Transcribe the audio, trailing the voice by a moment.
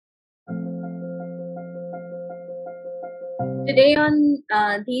Today on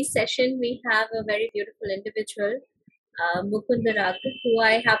this session, we have a very beautiful individual, Mukundaraga, who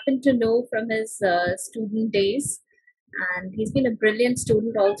I happen to know from his student days. And he's been a brilliant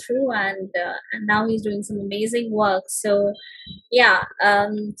student all through, and now he's doing some amazing work. So, yeah,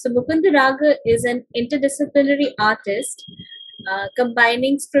 so Mukundaraga is an interdisciplinary artist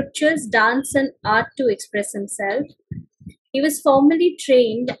combining scriptures, dance, and art to express himself. He was formally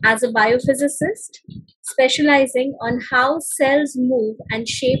trained as a biophysicist, specializing on how cells move and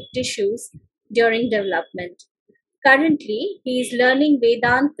shape tissues during development. Currently, he is learning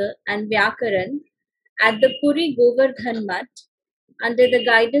Vedanta and Vyakarana at the Puri Govardhana Matha under the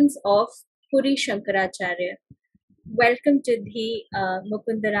guidance of Puri Shankaracharya. Welcome to the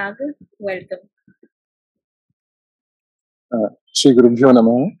Mukundaraga. Welcome. Shri Gurubhyo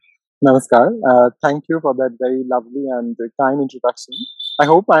Namaha. Namaskar. Thank you for that very lovely and kind introduction. I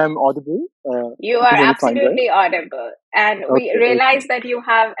hope I am audible. You are absolutely audible. And we realize that you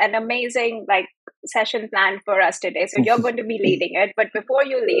have an amazing session planned for us today. So you're going to be leading it. But before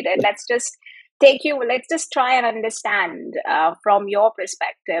you lead it, let's just try and understand from your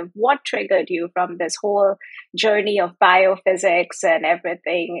perspective, what triggered you from this whole journey of biophysics and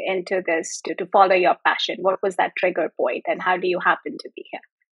everything into this to follow your passion? What was that trigger point and how do you happen to be here?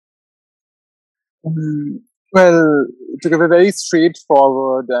 Well, to give a very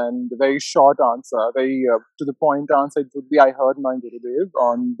straightforward and very short answer, very to the point answer, it would be I heard my Gurudev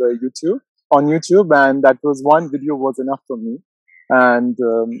on YouTube, and that was one video was enough for me. And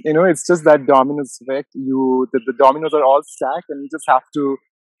it's just that dominoes effect. The dominoes are all stacked, and you just have to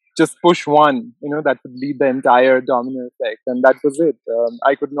just push one. That would lead the entire domino effect, and that was it.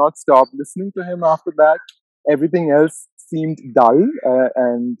 I could not stop listening to him after that. Everything else seemed dull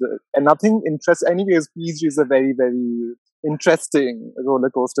and nothing interesting. Anyways, PG is a very, very interesting roller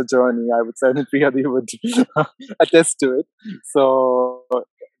coaster journey, I would say, and Priyadi would attest to it. So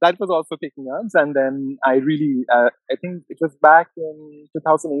that was also picking up. And then I really, I think it was back in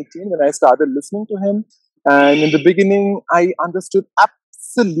 2018 when I started listening to him. And in the beginning, I understood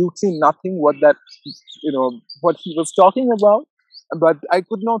absolutely nothing what he was talking about, but I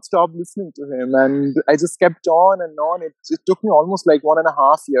could not stop listening to him, and I just kept on and on. It took me almost like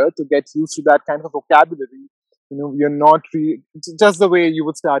 1.5 years to get used to that kind of vocabulary. We are not just the way you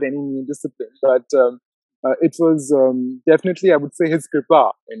would start any new discipline, but it was definitely, I would say, his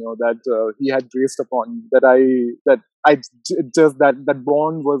kripa, that he had graced upon me, that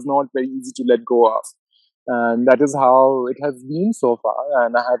bond was not very easy to let go of. And that is how it has been so far,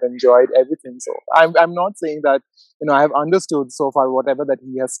 and I have enjoyed everything. So I'm not saying that I have understood so far whatever that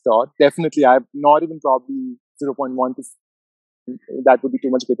he has taught. Definitely, I've not even probably 0.1%. That would be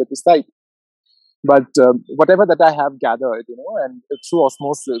too much better to cite. But whatever that I have gathered, and through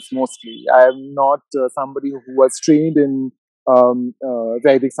osmosis mostly, I am not somebody who was trained in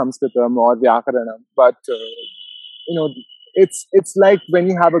Vedic Sanskritam or Vyakarana, but it's like when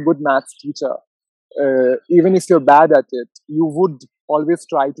you have a good maths teacher. Even if you're bad at it, you would always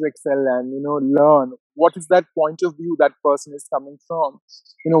try to excel and learn what is that point of view that person is coming from.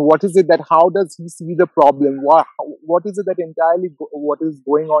 What is it that how does he see the problem? What is it that entirely what is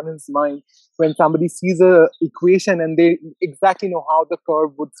going on in his mind when somebody sees a equation and they exactly know how the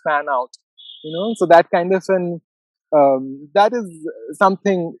curve would span out. So that kind of that is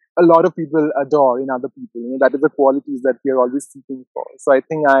something a lot of people adore in other people. That is the qualities that we are always seeking for. So I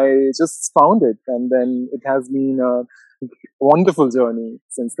think I just found it, and then it has been a wonderful journey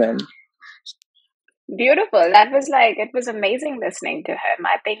since then. Beautiful. It was amazing listening to him.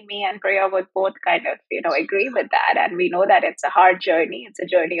 I think me and Priya would both kind of, agree with that. And we know that it's a hard journey. It's a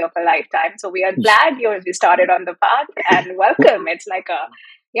journey of a lifetime. So we are glad you started on the path, and welcome. It's like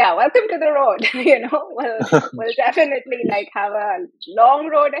welcome to the road. We'll definitely have a long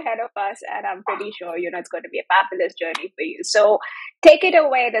road ahead of us. And I'm pretty sure, it's going to be a fabulous journey for you. So take it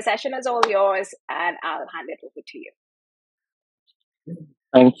away. The session is all yours, and I'll hand it over to you.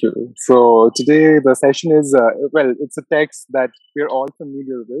 Thank you. So today the session is, it's a text that we're all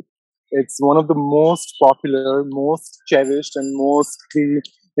familiar with. It's one of the most popular, most cherished, and mostly,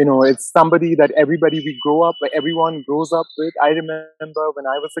 it's somebody that everyone grows up with. I remember when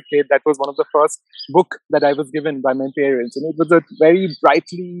I was a kid, that was one of the first book that I was given by my parents. And it was a very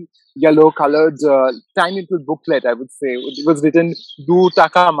brightly yellow colored, tiny little booklet, I would say. It was written, "Du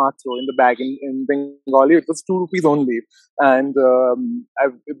taka matro" in the bag in Bengali. It was 2 rupees only. And I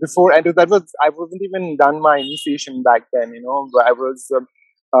wasn't even done my initiation back then, I was,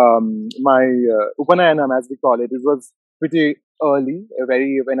 my Upanayanam, as we call it, it was pretty early,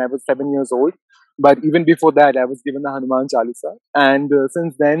 when I was 7 years old. But even before that, I was given the Hanuman Chalisa. And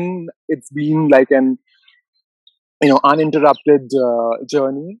since then, it's been like an uninterrupted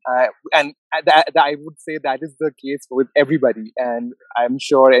journey. I would say that is the case with everybody. And I'm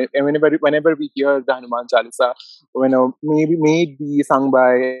sure whenever we hear the Hanuman Chalisa, maybe may it be sung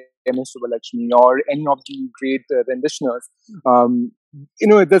by M.S. Subbulakshmi or any of the great renditioners,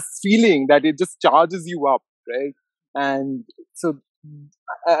 this feeling that it just charges you up, right? And so,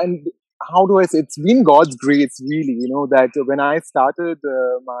 and how do I say? It's been God's grace, really, that when I started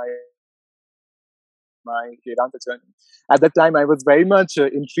my Vedanta journey. At that time, I was very much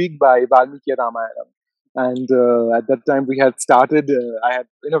intrigued by Valmiki Ramayana. And at that time, we had started, I had,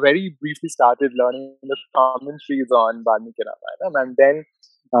 very briefly started learning the commentaries on Valmiki Ramayana. And then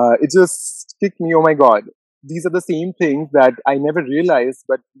it just kicked me, oh my God, these are the same things that I never realized,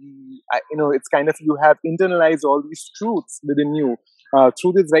 but it's kind of, you have internalized all these truths within you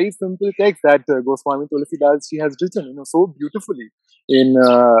through this very simple text that Goswami Tulsidas, she has written, so beautifully in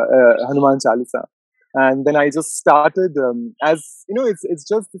Hanuman Chalisa. And then I just started it's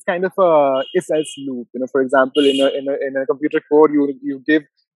just this kind of a if-else loop. For example, in a computer code, you give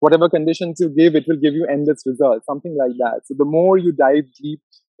whatever conditions you give, it will give you endless results, something like that. So the more you dive deep,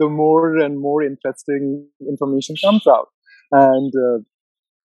 the more and more interesting information comes out. And to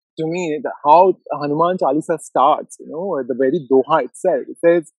me, how Hanuman Chalisa starts, at the very Doha itself, it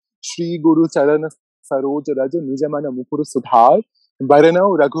says, Shri Guru Charana Saroj Raj Nijamana Mukuru Sudhar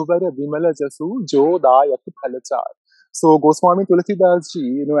Baranav Raghuvara Vimala Jasu Jo Dayatu Phalachar. So Goswami Tulsidas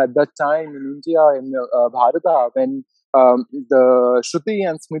ji, at that time in India, in Bharata, when the Shruti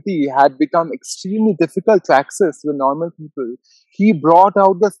and Smriti had become extremely difficult to access to the normal people, he brought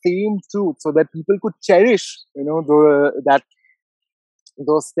out the same truth so that people could cherish,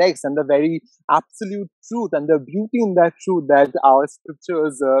 those texts and the very absolute truth and the beauty in that truth that our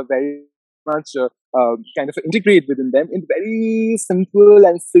scriptures very much kind of integrate within them in very simple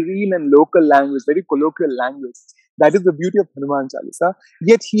and serene and local language, very colloquial language. That is the beauty of Hanuman Chalisa.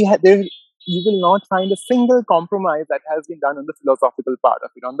 Yet you will not find a single compromise that has been done on the philosophical part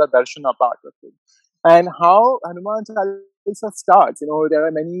of it, on the darshana part of it. And how Hanuman Chalisa starts, there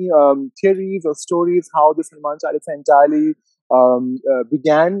are many theories or stories how this Hanuman Chalisa entirely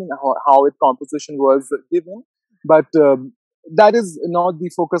began, how its composition was given. But that is not the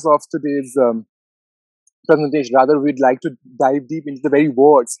focus of today's presentation. Rather, we'd like to dive deep into the very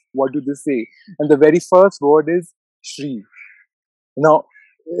words. What do they say? And the very first word is Shri. Now,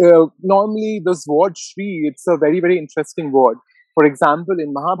 normally this word Shri, it's a very, very interesting word. For example,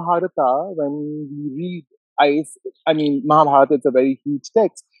 in Mahabharata, when we read, Mahabharata is a very huge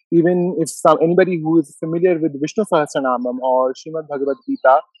text. Even if anybody who is familiar with Vishnu Sahasranamam or Srimad Bhagavad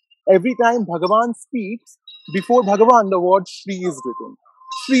Gita, every time Bhagavan speaks, before Bhagavan, the word Shri is written.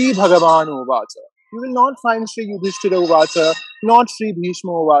 Shri Bhagavan Ovacha. You will not find Shri Yudhishthira Ovacha, not Shri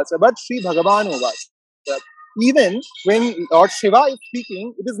Bhishma Ovacha, but Shri Bhagavan Ovacha. Even when Lord Shiva is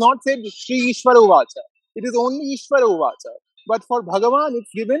speaking, it is not said Shri Ishvara Ovacha. It is only Ishvara Ovacha. But for Bhagavan,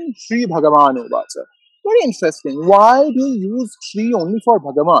 it's given Shri Bhagavan Ovacha. Very interesting. Why do you use Shri only for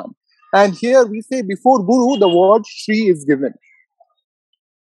Bhagavan? And here we say before Guru, the word Shri is given.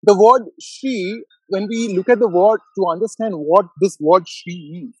 The word Shri, when we look at the word to understand what this word Shri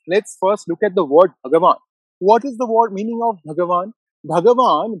means, let's first look at the word Bhagavan. What is the word meaning of Bhagavan?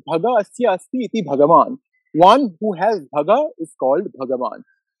 Bhagavan, Bhaga Asya Asti Iti Bhagavan. One who has Bhaga is called Bhagavan.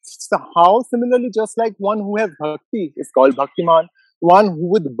 So how similarly, just like one who has Bhakti is called Bhaktiman, one who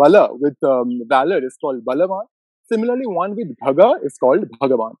with Bala, with valor is called Balavan. Similarly, one with Bhaga is called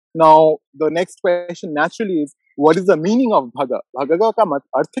Bhagavan. Now, the next question naturally is, what is the meaning of Bhaga? Bhaga ka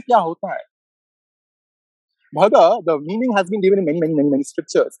arth kya hota hai? Bhaga, the meaning has been given in many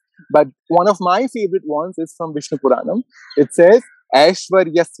scriptures. But one of my favorite ones is from Vishnu Puranam. It says,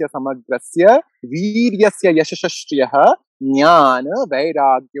 Aishwaryasya samagrasya viryasya yashashashriyaha jnana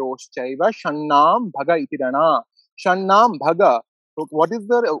vairagyoshchaiva shannam bhaga itirana. Shannam bhaga. So what is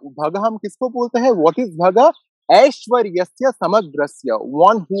the bhaga? Hum kisko bolte hai? What is bhaga? Aishwaryasya samagrasya.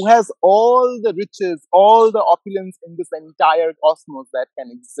 One who has all the riches, all the opulence in this entire cosmos that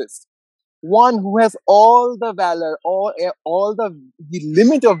can exist. One who has all the valor, all the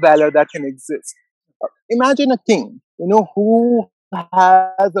limit of valor that can exist. Imagine a king, who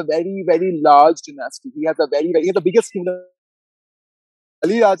has a very, very large dynasty. He has the biggest kingdom.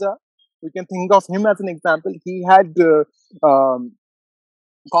 Ali Raja, we can think of him as an example. He had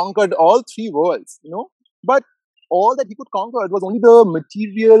conquered all three worlds, but all that he could conquer was only the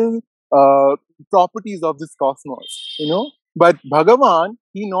material properties of this cosmos, But Bhagavan,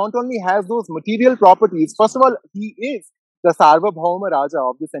 he not only has those material properties, first of all, he is the Sarvabhauma Raja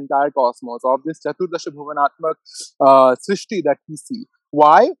of this entire cosmos, of this Chaturdasha Bhuvanatmak Srishti that we see.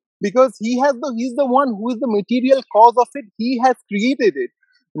 Why? because he's the one who is the material cause of it. He has created it.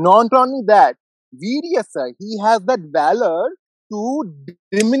 Not only that, Viryasa, he has that valor to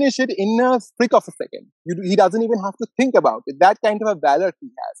diminish it in a flick of a second. He doesn't even have to think about it. That kind of a valor he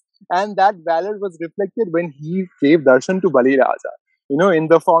has. And that valor was reflected when he gave darshan to Bali Raja, in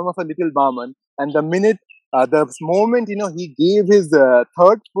the form of a little Brahman. And the moment, he gave his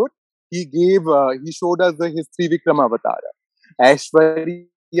third foot, he showed us his Trivikrama Avatara.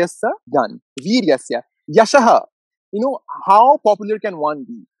 Aishwaryasya, done. Viryasya, Yashaha. How popular can one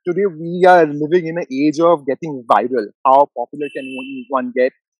be? Today we are living in an age of getting viral. How popular can one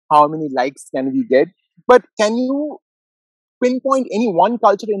get? How many likes can we get? But can you pinpoint any one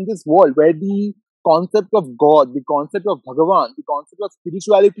culture in this world where the concept of God, the concept of Bhagavan, the concept of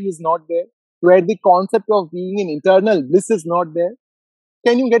spirituality is not there? Where the concept of being in eternal bliss is not there?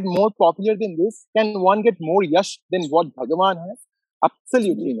 Can you get more popular than this? Can one get more yash than what Bhagavan has?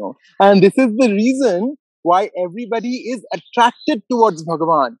 Absolutely no. And this is the reason why everybody is attracted towards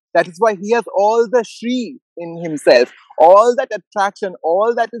Bhagavan. That is why he has all the Shri in himself. All that attraction,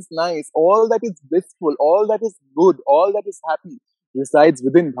 all that is nice, all that is blissful, all that is good, all that is happy resides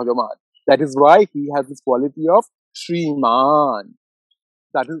within Bhagavan. That is why he has this quality of Shriman.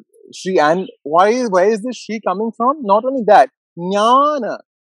 That is Shri. And where is this Shri coming from? Not only that, Jnana,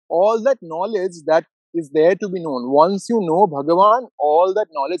 all that knowledge that is there to be known. Once you know Bhagavan, all that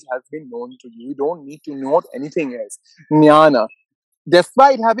knowledge has been known to you. You don't need to know anything else. Jnana.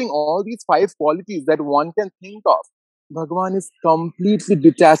 Despite having all these 5 qualities that one can think of, Bhagavan is completely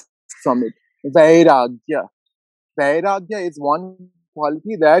detached from it. Vairagya. Vairagya is one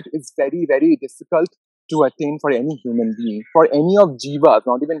quality that is very, very difficult to attain for any human being, for any of jivas,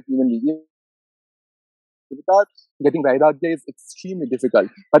 not even human beings. Getting Vairagya is extremely difficult.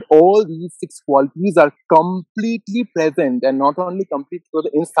 But all these 6 qualities are completely present, and not only complete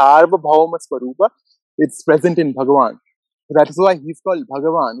in Sarvabhauma Swarupa, it's present in Bhagavan. That is why he's called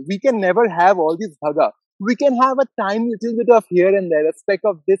Bhagavan. We can never have all these Bhaga. We can have a tiny little bit of here and there, a speck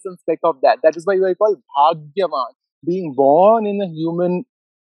of this and speck of that. That is why we are called Bhagyavan. Being born in a human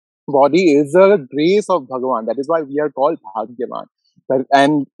body is a grace of Bhagavan. That is why we are called Bhagyavan.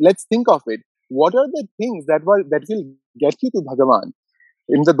 And let's think of it. What are the things that will get you to Bhagavan?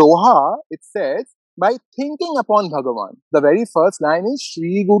 In the Doha, it says, by thinking upon Bhagavan. The very first line is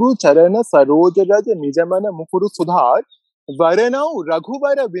Shri Guru Charana Sarojaraja Nijamana Mukuru Sudhar Varanau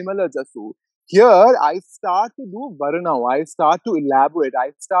Raghuvara Vimala Jasu. Here, I start to do Varanau. I start to elaborate.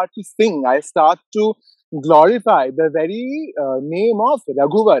 I start to sing. I start to glorify the very name of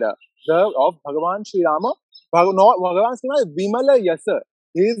Raghuvara, of Bhagavan Sri Rama. Bhagavan Sri Rama, Vimala Yasa.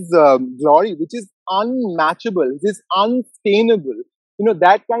 His glory, which is unmatchable, which is unstainable.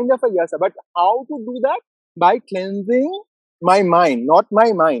 That kind of a yasa. But how to do that? By cleansing my mind, not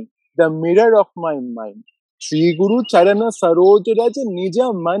my mind, the mirror of my mind. Shri Guru Charana Sarojraj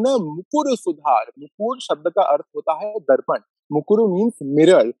Nija Mana Mukuru Sudhar. Mukur Shabda ka arth hota hai darpan. Mukuru means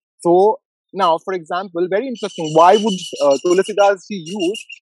mirror. So now, for example, very interesting. Why would Tulsidas use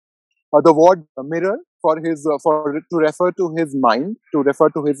the word mirror for to refer to his mind, to refer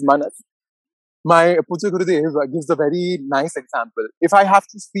to his manas? My Puja Gurudev gives a very nice example. If I have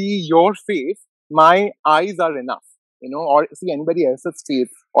to see your face, my eyes are enough, or see anybody else's face,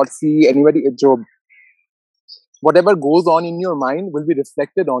 or see anybody, whatever goes on in your mind will be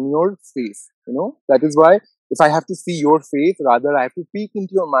reflected on your face. That is why if I have to see your face, rather I have to peek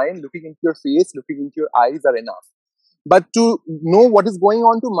into your mind, looking into your face, looking into your eyes are enough. But to know what is going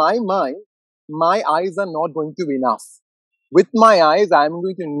on to my mind, my eyes are not going to be enough. With my eyes, I am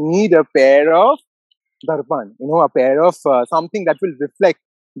going to need a pair of darpan, a pair of something that will reflect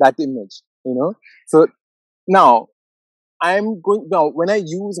that image, So now, when I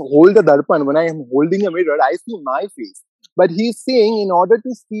hold the darpan, when I am holding a mirror, I see my face. But he's saying, in order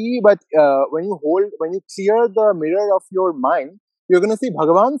to see, when you clear the mirror of your mind, you're going to see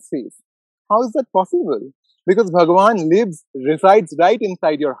Bhagavan's face. How is that possible? Because Bhagavan resides right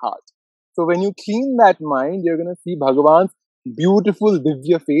inside your heart. So when you clean that mind, you're going to see Bhagavan's beautiful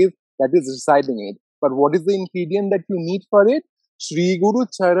Divya face that is residing in it. But what is the ingredient that you need for it? Shri Guru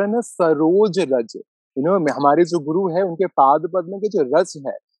Charana Saroj Raj. हमारे जो गुरु है उनके पाद पद्म के जो रस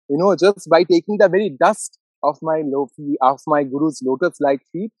है, just by taking the very dust of my guru's lotus-like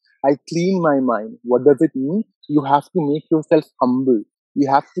feet, I clean my mind. What does it mean? You have to make yourself humble. You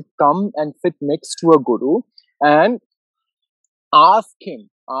have to come and sit next to a guru and ask him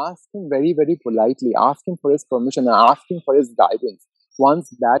very, very politely, ask him for his permission and ask him for his guidance. Once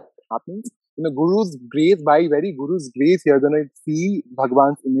that happens, Guru's grace, by very Guru's grace, you're going to see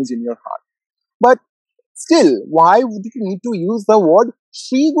Bhagavan's image in your heart. But still, why would you need to use the word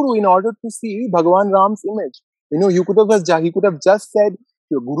Sri Guru in order to see Bhagavan Ram's image. He could have just said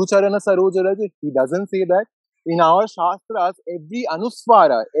Guru Charana Sarojara. He doesn't say that. In our Shastras, every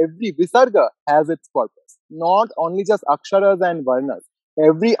Anuswara, every Visarga has its purpose. Not only just Aksharas and Varnas.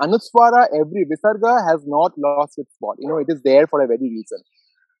 Every Anuswara, every Visarga has not lost its spot. It is there for a very reason.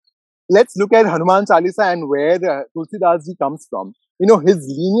 Let's look at Hanuman Chalisa and where Tulsidas ji comes from. His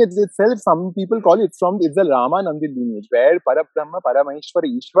lineage itself, some people call it's the Ramanandi lineage, where Parabrahma, Parameshwar,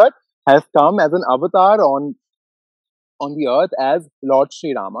 Ishwar has come as an avatar on the earth as Lord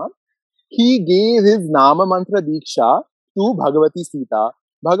Sri Rama. He gave his Nama Mantra Diksha to Bhagavati Sita.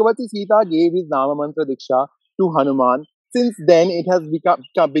 Bhagavati Sita gave his Nama Mantra Diksha to Hanuman. Since then, it has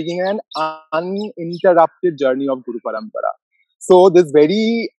begun an uninterrupted journey of Guru Parampara. So, this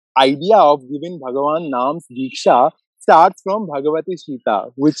very idea of giving Bhagavan Nam's Diksha starts from Bhagavati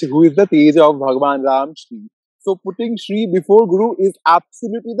Sita, who is the Tej of Bhagavan Ram Shri. So, putting Shri before Guru is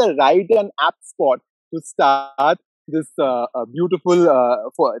absolutely the right and apt spot to start this beautiful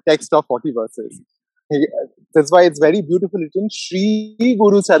text of 40 verses. That's why it's very beautiful written, Shri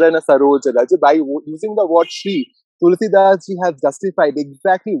Guru Charana Sarojara. By using the word Shri, Tulsidas ji has justified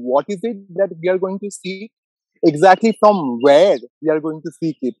exactly what is it that we are going to seek, exactly from where we are going to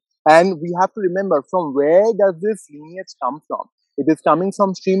seek it. And we have to remember, from where does this lineage come from? It is coming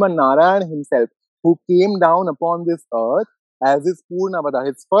from Sriman Narayan himself, who came down upon this earth as his Purnavataram,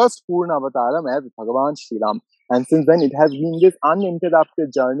 his first Purnavataram as Bhagavan Sri Ram. And since then, it has been this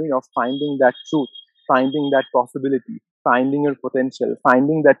uninterrupted journey of finding that truth, finding that possibility, finding your potential,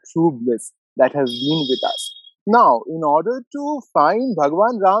 finding that true bliss that has been with us. Now, in order to find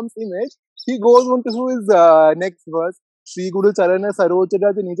Bhagavan Ram's image, he goes on to his next verse, Shri Guru Charana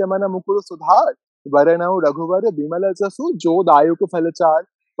Sarojara Nijamana Mukuru Sudhar, Varanau Raghuvara Bimala Jasu, Jo Dayuku Falachar.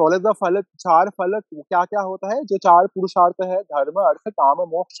 College the फल, चार फलक क्या क्या होता है, जो चार पुरुषार्थ है, धर्म अर्थ काम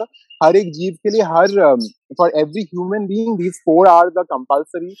मोक्ष. हर एक जीव के लिए, for every human being, these four are the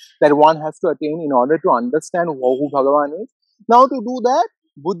compulsory that one has to attain in order to understand who Bhagavan is. Now to do that,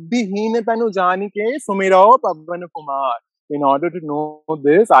 बुद्धिहीन तनु जानिके सुमिरो पवन Kumar. In order to know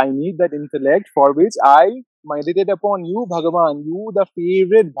this, I need that intellect for which I meditate upon you, Bhagavan, you the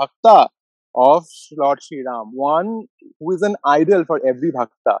favorite bhakta of Lord Sri Ram, one who is an idol for every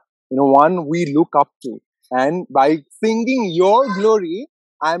bhakta, one we look up to. And by singing your glory,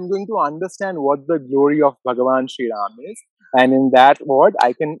 I am going to understand what the glory of Bhagavan Sri Ram is. And in that word,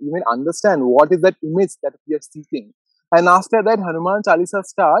 I can even understand what is that image that we are seeking. And after that, Hanuman Chalisa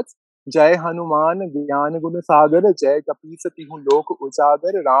starts, Jai Hanuman Gyan Guna Sagar, Jai Kapisati Hu Lok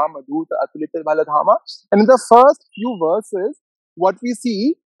Ujagar, Ram Adut Atulita Baladhama. And in the first few verses, what we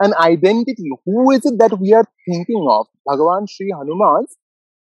see, an identity. Who is it that we are thinking of? Bhagavan Sri Hanuman's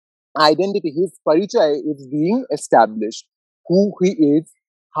identity, his parichaya is being established. Who he is,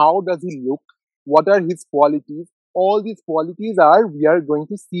 how does he look, what are his qualities? All these qualities we are going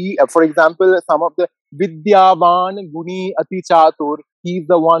to see, for example, some of the Vidyavan, Guni, Ati Chatur. He is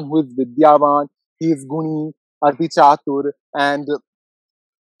the one who is Vidyavan, he is Guni, Ati Chatur, and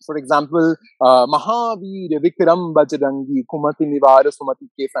for example, Mahavir, Vikram, Bajrangi, Kumati Nivara, Sumati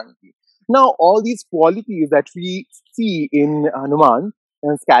Kesanti. Now, all these qualities that we see in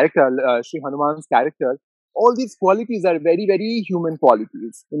Hanuman's character, Sri Hanuman's character, all these qualities are very, very human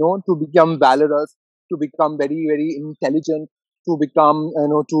qualities. To become valorous, to become very, very intelligent, to become,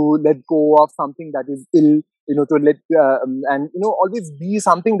 to let go of something that is ill, to let, and, always be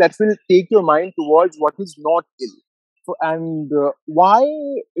something that will take your mind towards what is not ill. So, and why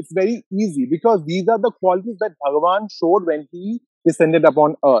it's very easy, because these are the qualities that Bhagavan showed when he descended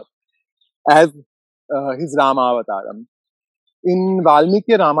upon earth as his Rama Avataram. In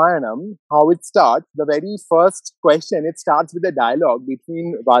Valmiki Ramayanam, how it starts, the very first question, it starts with a dialogue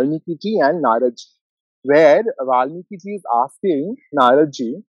between Valmiki ji and Narad ji, where Valmiki ji is asking Narad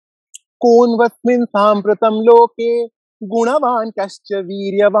ji, Kon vasmin sampratam loke gunavan kascha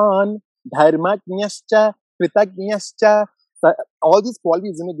viryavan dharmajnascha Kritagnyascha, all these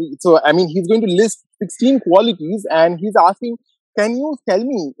qualities. So, I mean, he's going to list 16 qualities, and he's asking, can you tell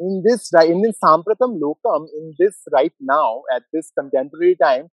me in this Sampratam Lokam, in this right now, at this contemporary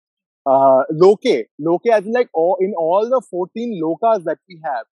time, Loke as in in all the 14 lokas that we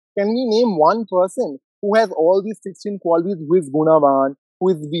have, can we name one person who has all these 16 qualities, who is Gunavan, who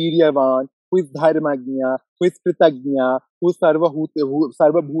is Viryavan, who is Dharmagnya, who is Kritagnya, who is Sarva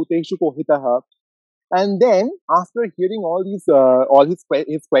Bhuteshu Kohitaha? And then, after hearing all his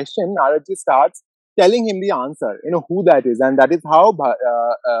question, Naraji starts telling him the answer, who that is. And that is how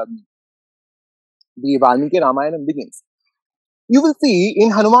the Valmiki Ramayana begins. you will see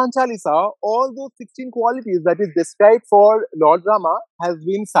in Hanuman Chalisa, all those 16 qualities that is described for Lord Rama has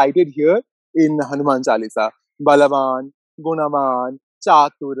been cited here in Hanuman Chalisa. Balavan, Gunavan,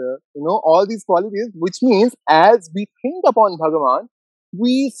 Chatur, all these qualities, which means as we think upon Bhagavan,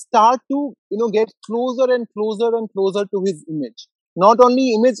 we start to, get closer and closer and closer to his image. Not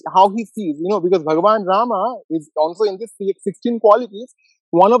only image, how he sees, because Bhagavan Rama is also in this 16 qualities.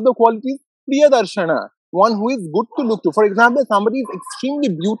 One of the qualities, Priya Darshana, one who is good to look to. For example, somebody is extremely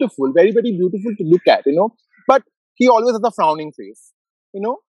beautiful, very, very beautiful to look at, but he always has a frowning face,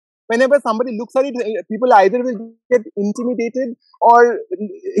 Whenever somebody looks at it, people either will get intimidated or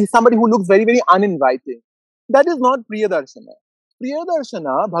somebody who looks very, very uninviting. That is not Priya Darshana. Priya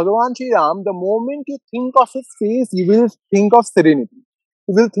Darshana, Bhagavan Sri Ram, the moment you think of his face, you will think of serenity.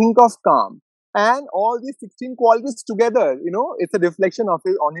 You will think of calm. And all these 16 qualities together, it's a reflection of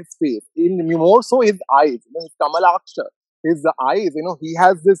his on his face. In more so his eyes, his Kamalaksha, his eyes, he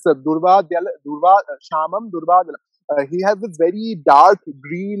has this Shamam Durvadala. He has this very dark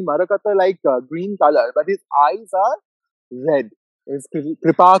green, Marakata like green color, but his eyes are red. It's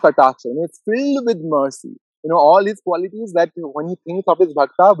Kripa Kataksha. It's filled with mercy. All his qualities that when he thinks of his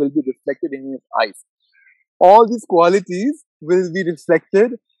bhakta will be reflected in his eyes. All these qualities will be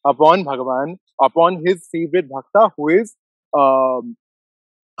reflected upon Bhagavan, upon his favorite bhakta, who is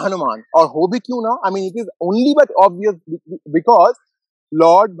Hanuman. Or ho bhi kyun na? I mean, it is only but obvious because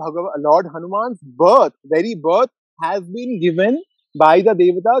Lord Hanuman's very birth, has been given by the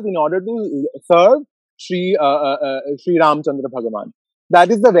Devatas in order to serve Sri Ramchandra Bhagavan. That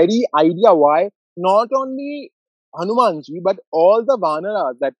is the very idea why not only Hanumanji, but all the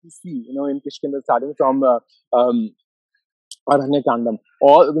Vanaras that we see, in Kishkinda, starting from Aranya Kandam,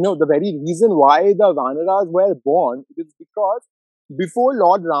 the very reason why the Vanaras were born is because before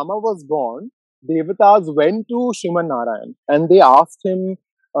Lord Rama was born, Devatas went to Sriman Narayan and they asked him,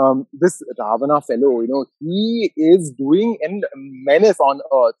 this Ravana fellow, he is doing a menace on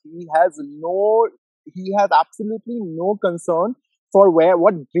earth. He has absolutely no concern for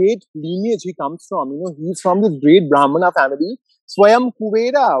what great lineage he comes from. He's from this great Brahmana family, Swayam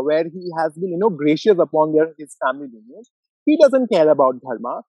Kuvera, where he has been, gracious upon his family lineage. He doesn't care about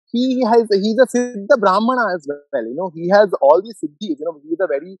dharma. He's a Siddha Brahmana as well. He has all these siddhis. He's a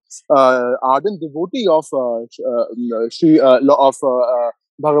very ardent devotee of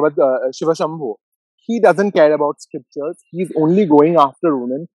Bhagavad Shiva Shambhu. He doesn't care about scriptures. He's only going after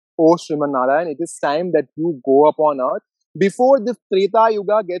women. Oh, Sriman Narayan, it is time that you go upon earth. Before this Treta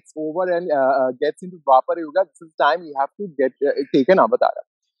Yuga gets over and gets into Dwapara Yuga, this is time you have to take an avatar.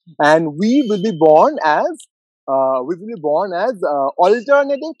 And we will be born as alternative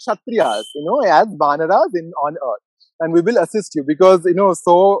Kshatriyas, as Vanaras on earth. And we will assist you because,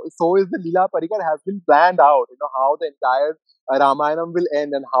 so is the Leela Parikar has been planned out, how the entire Ramayanam will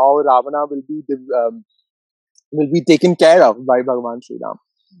end and how Ravana will be taken care of by Bhagavan Sri Ram.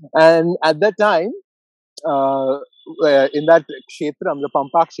 And at that time, in that Kshetram, the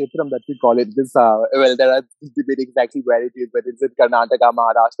Pampa Kshetram that we call it, there are debate exactly where it is, but it's in Karnataka,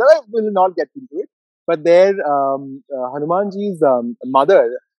 Maharashtra. I will not get into it. But there, Hanumanji's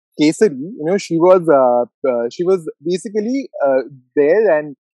mother, Kesari, she was basically there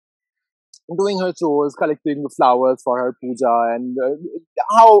and doing her chores, collecting the flowers for her puja, and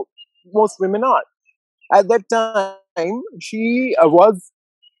how most women are. At that time, she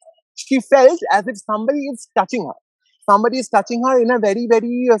felt as if somebody is touching her. Somebody is touching her in a very,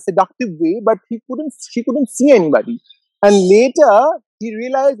 very seductive way, but she couldn't see anybody. And later, he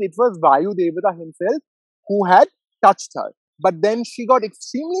realized it was Vayu Devata himself who had touched her. But then she got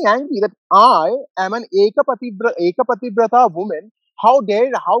extremely angry that I am an Ekapativrata woman. How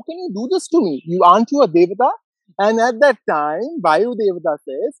can you do this to me? Aren't you a Devata? And at that time, Vayu Devata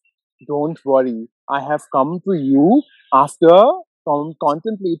says, don't worry, I have come to you after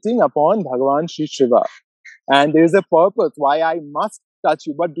contemplating upon Bhagavan Sri Shiva. And there is a purpose why I must touch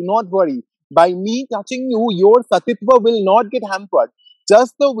you. But do not worry. By me touching you, your satitva will not get hampered.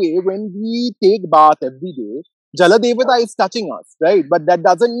 Just the way when we take bath every day, Jala Devata is touching us, right? But that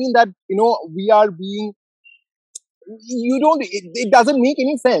doesn't mean that, we are being... It doesn't make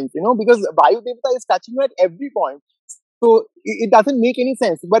any sense, because Vayu Devata is touching you at every point. So it doesn't make any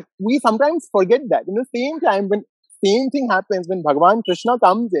sense. But we sometimes forget that. In the same time, when same thing happens, when Bhagavan Krishna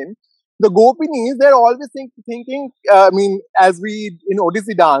comes in, the Gopinis, they're always thinking, as we in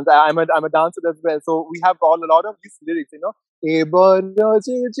Odissi dance, I'm a dancer as well, so we have a lot of these lyrics,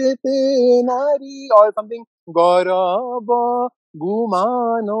 or something, Gaurava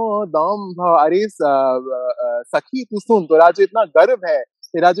Gumano Dambha, Aris Sakhi tu sun, tora jo itna garv hai,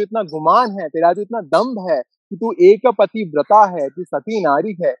 tera jo itna guman hai, tera jo itna dambh hai, कि तू एक पति व्रता है, तू सती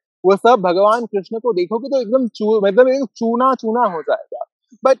नारी है, वो सब भगवान कृष्ण को देखोगे तो एकदम मतलब एक चूना चूना हो जाएगा.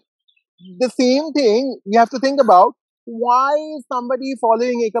 But the same thing you have to think about, why is somebody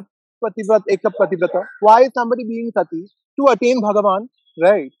following Ekapativata? Why is somebody being sati? To attain Bhagavan,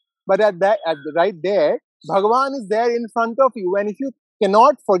 right? But right there, Bhagavan is there in front of you, and if you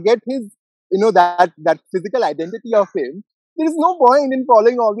cannot forget his, that physical identity of him, there is no point in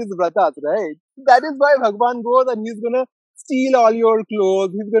following all these vratas, right? That is why Bhagavan goes and he's gonna steal all your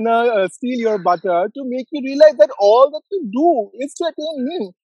clothes, he's gonna steal your butter to make you realize that all that you do is to attain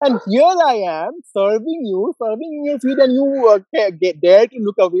me. And here I am serving in your feet, and you dare to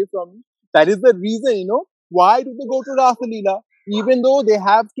look away from me. That is the reason, why do they go to Rasa Leela? Even though they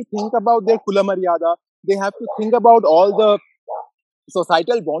have to think about their Kula Maryada, they have to think about all the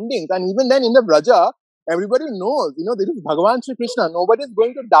societal bondings. And even then in the Vraja, everybody knows, there is Bhagavan Shri Krishna. Nobody is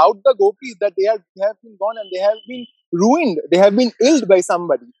going to doubt the gopis that they have been gone and they have been ruined. They have been illed by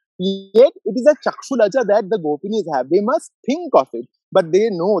somebody. Yet it is a Chakshulaja that the gopinis have. They must think of it. But they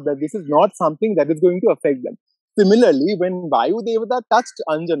know that this is not something that is going to affect them. Similarly, when Vayu Devata touched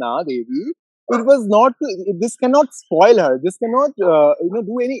Anjana Devi, it was not, this cannot spoil her. This cannot,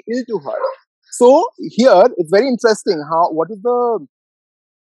 do any ill to her. So here, it's very interesting what is the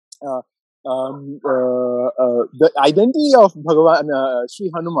identity of Bhagavan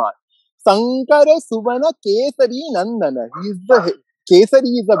Sri Hanuman. Sankara Suvana Kesari Nandana.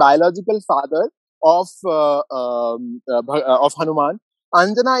 Kesari is the biological father of Hanuman.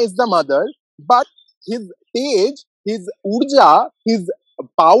 Anjana is the mother, but his tej, his urja, his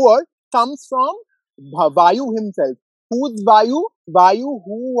power comes from Vayu himself. Who's Vayu? Vayu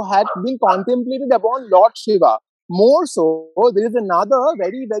who had been contemplated upon Lord Shiva. More so, there is another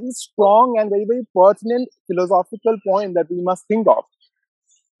very, very strong and very, very pertinent philosophical point that we must think of.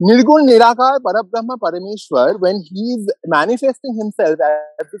 Nirgun Nirakar Parabrahma Parameshwar, when he is manifesting himself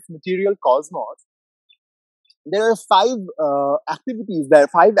as this material cosmos, there are 5 activities, there are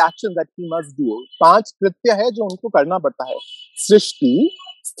 5 actions that he must do. 5 कृत्य है जो उनको करना पड़ता है. सृष्टि,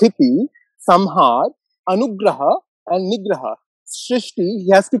 स्थिति, samhar, anugraha, and nigraha. Srishti, he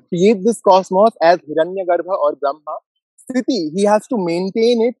has to create this cosmos as Hiranyagarbha or Brahma. Sthiti, he has to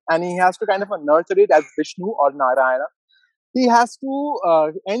maintain it and he has to kind of nurture it as Vishnu or Narayana. He has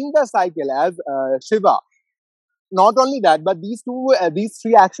to end the cycle as Shiva. Not only that, but these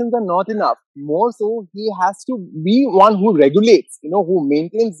 3 actions are not enough. More so, he has to be one who regulates, who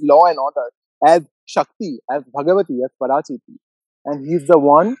maintains law and order as Shakti, as Bhagavati, as Parachiti. And he's the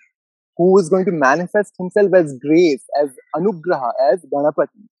one who is going to manifest himself as grace, as Anugraha, as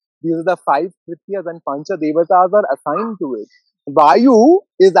Ganapati. These are the 5 Krityas and Pancha Devatas are assigned to it. Vayu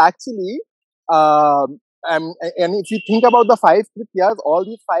is actually, and if you think about the 5 Krityas, all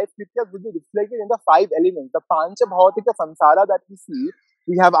these 5 Krityas will be reflected in the 5 elements. The Pancha Bhautika Samsara that we see,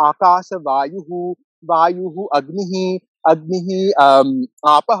 we have Akasha, Vayuhu, Agnihi,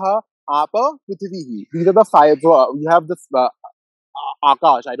 Apaha, Apa, Prithvihi. These are the 5. You have this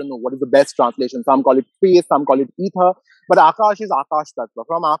Akash, I don't know what is the best translation. Some call it space, some call it ether. But Akash is Akash Tattva.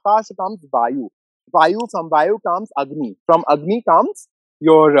 From Akash comes Vayu. From Vayu comes Agni. From Agni comes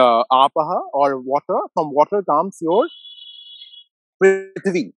your Apaha or water. From water comes your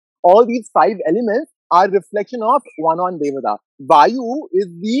Prithvi. All these 5 elements are reflection of one Devata. Vayu is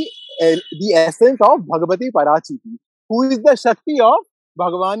the essence of Bhagavati Parachiti, who is the Shakti of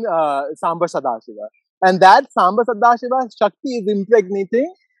Bhagavan Samba Sadashiva. And that Samba Sadashiva Shakti is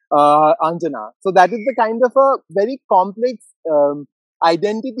impregnating Anjana. So that is the kind of a very complex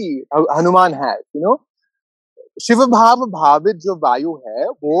identity Hanuman has, Shiv भाव भावित जो वायु है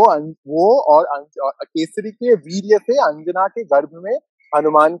वो और केसरी के वीर्य से अंजना के गर्भ में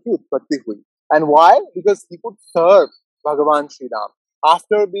हनुमान की उत्पत्ति हुई. And why? Because he could serve Bhagavan Sri Ram.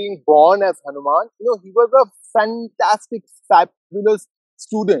 After being born as Hanuman, he was a fantastic, fabulous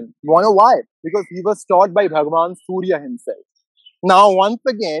student. You know why? Because he was taught by Bhagavan Surya himself. Now, once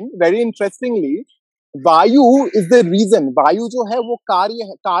again, very interestingly, Vayu is the reason. Vayu जो है वो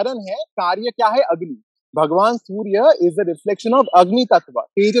कारण है. कार्य क्या है? अग्नि. Bhagavan Surya is a reflection of Agni Tattva,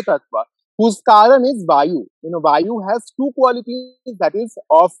 Teja Tattva, whose karan is Vayu. Vayu has 2 qualities, that is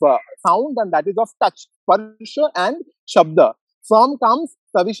of sound and that is of touch, Sparsha and Shabda. From comes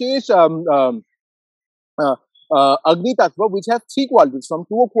Savishesh Agni Tattva, which has 3 qualities. From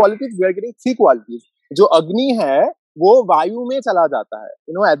 2 qualities, we are getting 3 qualities. जो अग्नि है वो वायु में चला जाता है.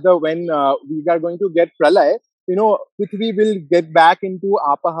 When we are going to get pralay, Prithvi will get back into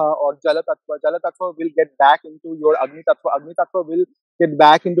Apaha or Jala Tattva. Jala Tattva will get back into your Agni Tattva. Agni Tattva will get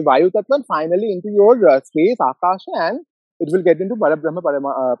back into Vayu Tattva and finally into your space, Akasha, and it will get into Parabrahma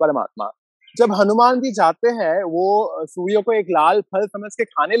Paramatma. जब हनुमान जी जाते हैं वो सूर्य को एक लाल फल समझ के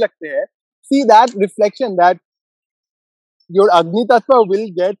खाने लगते हैं, see that reflection that your Agni Tattva will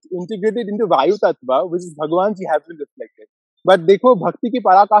get integrated into Vayu Tattva, which is Bhagwan ji has been reflected. But देखो भक्ति की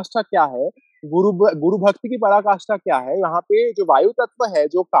पराकाष्ठा क्या है, गुरु भक्ति की पराकाष्ठा क्या है, यहाँ पे जो वायु तत्व है,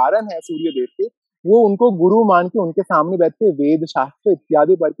 जो कारण है सूर्य देव के, वो उनको गुरु मान के उनके सामने बैठ के वेद शास्त्र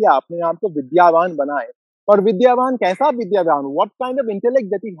इत्यादि पढ़ के अपने आप को विद्यावान बनाए. और विद्यावान कैसा विद्यावान? What kind of intellect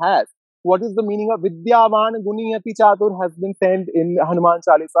that he has? What is the meaning of Vidyavan Guniyati Chatur has been said in Hanuman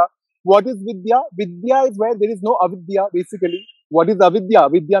Chalisa. What is Vidya? Vidya is where there is no avidya, basically. What is avidya?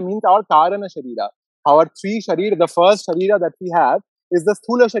 Vidya means our Karana Sharira. Our three Sharira, the first Sharira that we have is the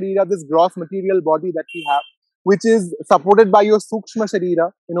Sthula Sharira, this gross material body that we have, which is supported by your Sukshma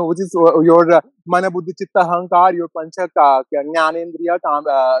Sharira, which is your Mana Buddhi Chitta Hankar, your Pancha Jnanendriya,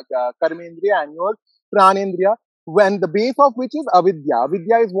 Karmendriya, and your Pranendriya, when the base of which is avidya.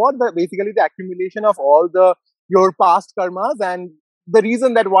 Avidya is what? Basically the accumulation of all your past karmas, and the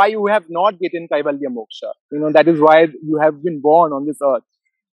reason that why you have not gotten Kaivalya Moksha. That is why you have been born on this earth.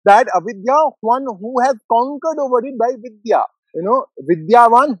 That avidya, one who has conquered over it by vidya.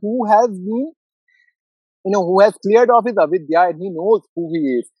 Vidyavan who has been, who has cleared off his avidya and he knows who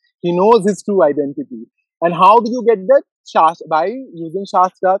he is. He knows his true identity. And how do you get that? By using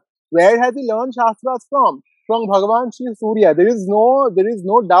Shastra. Where has he learned Shastras from? From Bhagavan Shri Surya. There is no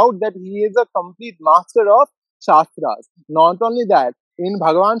doubt that he is a complete master of Shastras. Not only that, in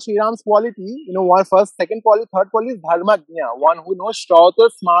Bhagavan Shri Ram's quality, one first, second quality, third quality is Dharmajna, one who knows Shauta,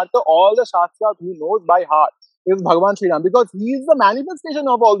 Smarta, all the Shastras he knows by heart is Bhagavan Shri Ram, because he is the manifestation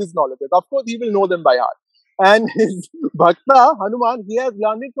of all these knowledges. Of course, he will know them by heart. And his Bhakta, Hanuman, he has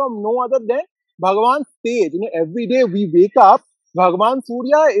learned it from no other than Bhagavan's stage. Every day we wake up, भगवान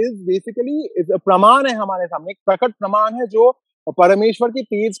सूर्य is basically प्रमाण है हमारे सामने, एक प्रकट प्रमाण है जो परमेश्वर की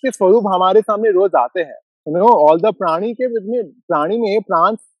तेज के स्वरूप हमारे सामने रोज आते हैं. ऑल द प्राणी में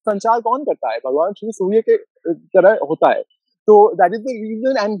प्राण संचार कौन करता है? भगवान श्री सूर्य के तरह होता है. So that is the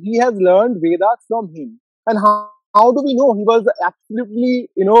reason, and he has learned Vedas from him. And how do we know he was absolutely,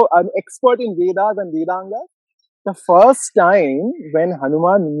 an expert in Vedas and Vedangas? The first time when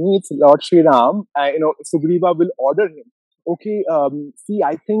Hanuman meets Lord Shri Ram, Sugriva will order him. Okay, see,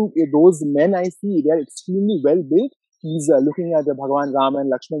 I think those men I see, they are extremely well built. He's looking at Bhagavan Ram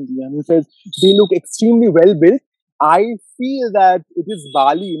and Lakshman ji, and he says, they look extremely well built. I feel that it is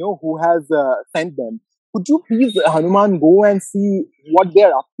Bali, who has sent them. Could you please, Hanuman, go and see what they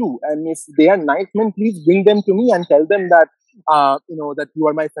are up to? And if they are nice men, please bring them to me and tell them that, that you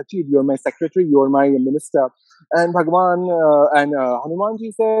are my Sachiv, you are my secretary, you are my minister. And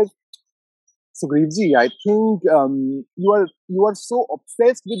Hanumanji says, Sugriv-ji, I think you are so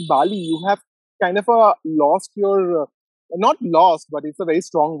obsessed with Bali. You have kind of lost your, not lost, but it's a very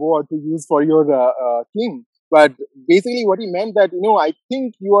strong word to use for your king. But basically what he meant that, I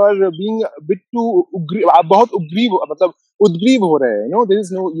think you are being a bit too बहुत udgriv ho rahe. There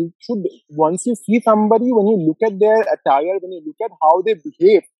is no, you should, once you see somebody, when you look at their attire, when you look at how they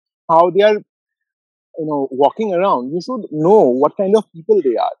behave, how they are, walking around, you should know what kind of people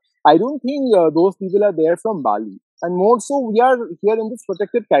they are. I don't think those people are there from Bali. And more so, we are here in this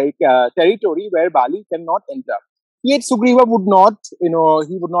protected territory where Bali cannot enter. Yet Sugriva would not, he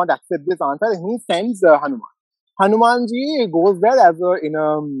would not accept this answer, and he sends Hanuman. Hanumanji goes there in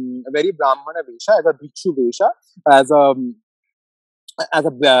a very Brahmana Vesha, as a Bhikshu Vesha,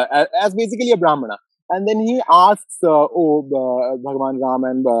 as basically a Brahmana. And then he asks, Bhagavan Ram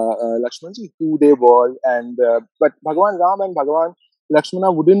and Lakshmanji, who they were. But Bhagavan Ram and Bhagavan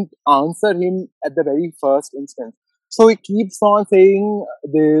Lakshmana wouldn't answer him at the very first instance. So he keeps on saying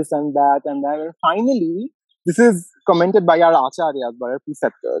this and that and that. And finally, this is commented by our acharyas, by our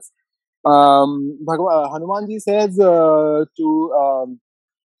preceptors. Hanumanji says to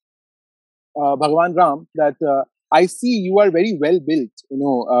Bhagavan Ram that I see you are very well built.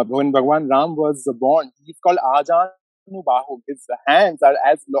 When Bhagavan Ram was born, he's called Ajanu Bahu. His hands are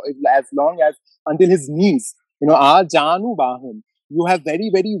as long as until his knees. Ajanu Bahum. You have very,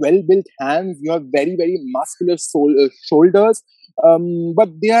 very well built hands. You have very, very muscular shoulders.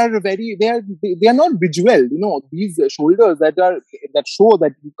 But they are not visual. These shoulders that show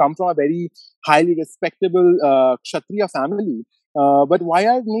that you come from a very highly respectable Kshatriya family. But why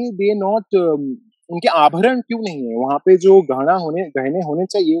are they not? उनके आभरण क्यों नहीं है? वहां पे जो गहने होने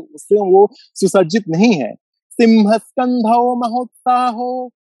चाहिए उससे वो सुसज्जित नहीं है. सिंहस्कंधो महोत्साहो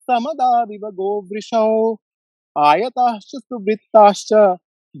समदाविव गोवृषो आयताश्च सुवृत्ताश्च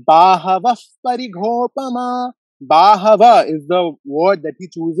बाहवः परिघोपमा. Bahava is the word that he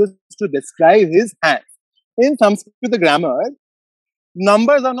chooses to describe his hands. In Sanskrit grammar,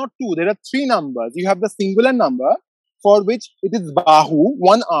 numbers are not two. There are three numbers. You have the singular number for which it is bahu,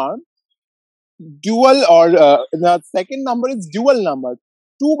 one arm, dual, or the second number is dual number,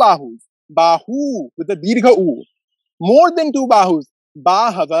 two bahus, bahu with a dirgha u, more than two bahus,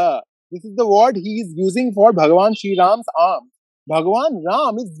 bahava. This is the word he is using for Bhagavan Sri Ram's arm. Bhagavan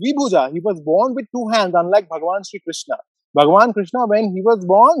Ram is Dvibhuja. He was born with two hands, unlike Bhagavan Sri Krishna. Bhagavan Krishna, when he was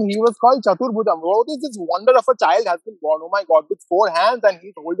born, he was called Chaturbhujam. What is this wonder of a child has been born? Oh my God, with four hands, and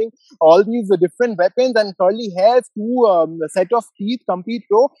he's holding all these different weapons and curly hairs, two set of teeth, complete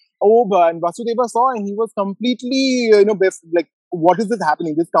row. Oh, and Vasudeva saw, and he was completely, like, what is this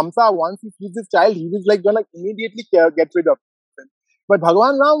happening? This Kamsa, once he sees this child, he is like gonna immediately get rid of him. But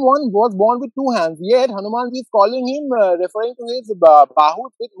Bhagavan Ram was born with two hands. Yet Hanumanji is calling him, referring to his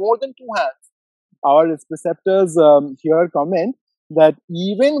bahut with more than two hands. Our preceptors here comment that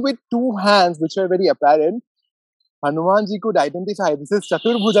even with two hands, which are very apparent, Hanumanji could identify this is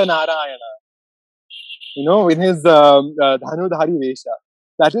Chaturbhuja Narayana, in his Dhanudhari Vesha.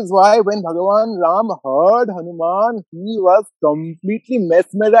 That is why when Bhagavan Ram heard Hanuman, he was completely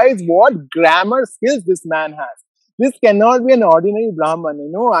mesmerized. What grammar skills this man has. This cannot be an ordinary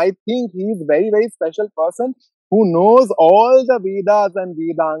Brahman. I think he is a very, very special person who knows all the Vedas and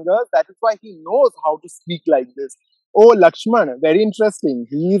Vedangas. That is why he knows how to speak like this. Oh, Lakshman, very interesting.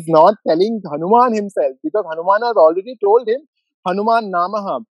 He is not telling Hanuman himself, because Hanuman has already told him, Hanuman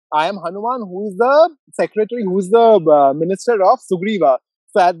Namaha. I am Hanuman, who is the secretary, who is the minister of Sugriva.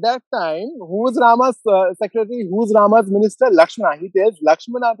 So at that time, who is Rama's secretary, who is Rama's minister? Lakshmana. He tells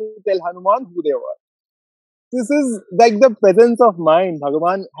Lakshmana to tell Hanuman who they were. This is like the presence of mind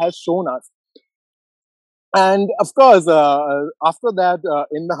Bhagavan has shown us. And of course, after that,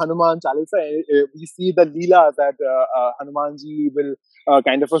 in the Hanuman Chalisa, we see the Leela that Hanumanji will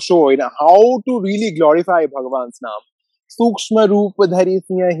kind of show how to really glorify Bhagavan's name. Sukshma roop dhari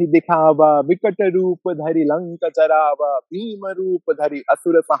siyahi dikhava, vikata roop dhari lanka charava, bhima roop dhari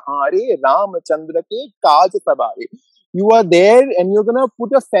asura sahare, Ramachandra ke kaj sabare. You are there and you're gonna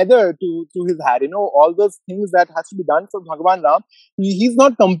put a feather to his hat. All those things that has to be done for Bhagavan Ram. He's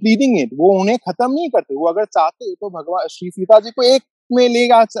not completing it. वो उन्हें खत्म नहीं करते. वो अगर चाहते तो भगवान श्री सीता जी को एक में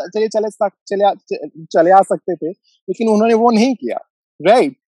लेगा चले आ सकते थे, लेकिन उन्होंने वो नहीं किया.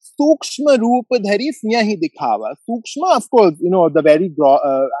 Right? Sukshma रूप धरी सिंह दिखावा. Sukshma, of course, the very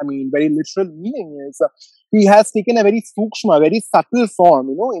very literal meaning is he has taken a very sukshma, very subtle form,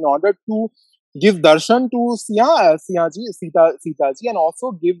 in order to give darshan to Sita ji, and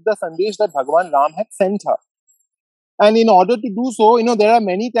also give the sandesh that Bhagavan Ram had sent her. And in order to do so, there are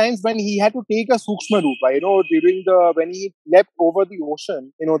many times when he had to take a sukshma rupa. During when he leapt over the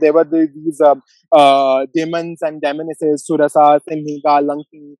ocean, there were these demons and demonesses, Surasa, Simhika,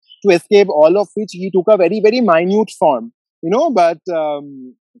 Lanki, to escape all of which he took a very, very minute form. But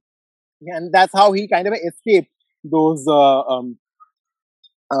and that's how he kind of escaped those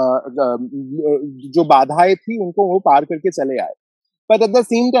जो बाधाएं थी उनको वो पार करके चले आए. But at the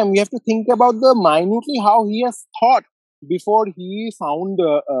same time, we have to think about the minutely how he has thought before he found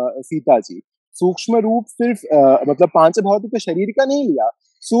Sita ji. सूक्ष्म रूप सिर्फ मतलब पांच भौतिक शरीर का नहीं लिया,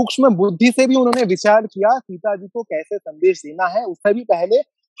 सूक्ष्म बुद्धि से भी उन्होंने विचार किया सीता जी को कैसे संदेश देना है. उससे भी पहले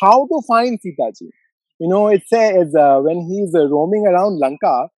how to find Sita ji. It says when he is roaming around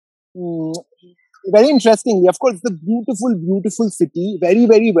Lanka, very interestingly, of course, it's a beautiful, beautiful city, very,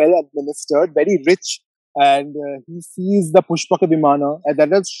 very well administered, very rich. And he sees the Pushpaka Vimana, and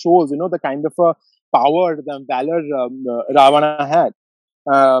that just shows, the kind of power, the valor Ravana had.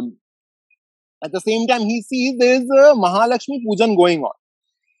 At the same time, he sees there is a Mahalakshmi Pujan going on.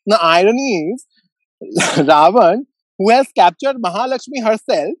 The irony is, Ravan, who has captured Mahalakshmi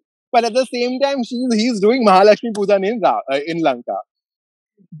herself, but at the same time, he's doing Mahalakshmi Pujan in Lanka.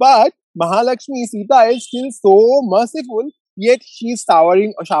 But Mahalakshmi Sita is still so merciful, yet she's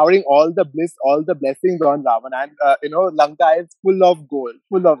showering all the bliss, all the blessings on Ravana, and Lanka is full of gold.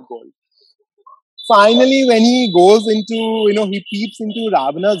 Finally, when he goes into, he peeps into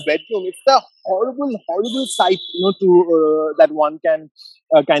Ravana's bedroom, it's a horrible, horrible sight, to that one can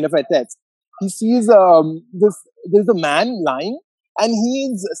kind of attest. He sees there's a man lying, and he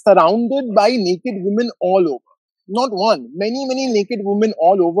is surrounded by naked women all over. Not one, many, many naked women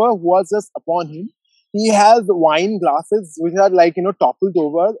all over who are just upon him. He has wine glasses which are toppled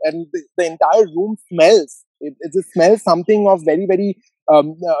over, and the entire room smells. It just smells something of very, very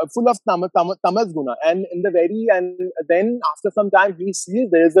full of tamas guna. And then after some time he sees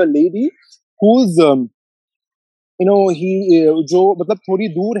there is a lady who's जो मतलब थोड़ी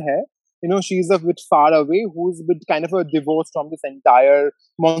दूर है. She's a bit far away, who's a bit kind of a divorce from this entire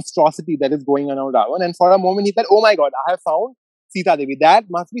monstrosity that is going on around Ravan. And for a moment he said, oh my God, I have found Sita Devi. That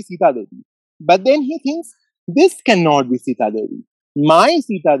must be Sita Devi. But then he thinks, this cannot be Sita Devi. My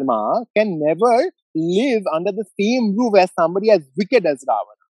Sita Ma can never live under the same roof as somebody as wicked as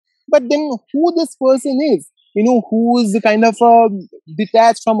Ravana. But then who this person is, who is kind of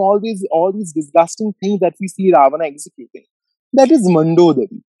detached from all these disgusting things that we see Ravana executing? That is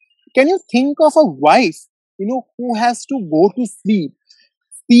Mandodari. Can you think of a wife, who has to go to sleep,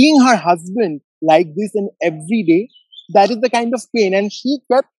 seeing her husband like this in every day? That is the kind of pain. And she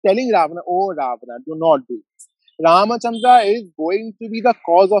kept telling Ravana, oh Ravana, do not do this. Ramachandra is going to be the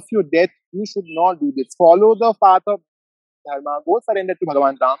cause of your death. You should not do this. Follow the path of Dharma. Go surrender to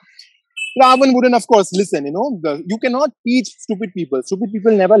Bhagavan Ram. Ravan wouldn't, of course, listen. You cannot teach stupid people. Stupid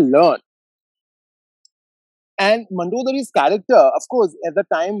people never learn. And Mandodari's character, of course, at the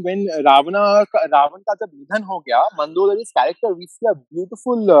time when Ravan ka jab nidhan ho gaya, Mandodari's character, we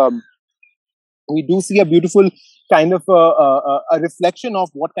do see a beautiful kind of a reflection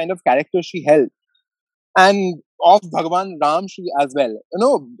of what kind of character she held, and of Bhagavan Ram Shri as well.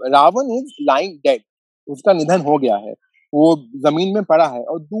 Ravan is lying dead. उसका निधन हो गया है, वो जमीन में पड़ा है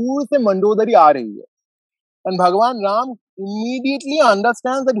और दूर से मंडोदरी आ रही है. And Bhagavan Ram immediately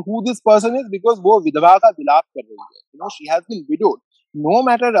understands that who this person is, because वो विधवा का विलाप कर रही है. She has been widowed. No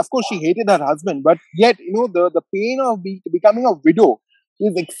matter, of course, she hated her husband, but yet, the pain of becoming a widow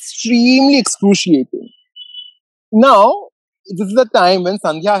is extremely excruciating. Now, this is the time when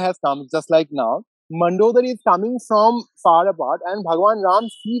Sandhya has come, just like now. Mandodari is coming from far apart, and Bhagavan Ram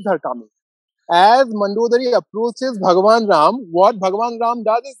sees her coming. As Mandodari approaches Bhagavan Ram, what Bhagavan Ram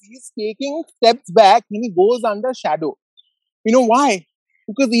does is he's taking steps back and he goes under shadow. You know why?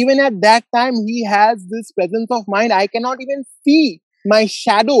 Because even at that time, he has this presence of mind. I cannot even see my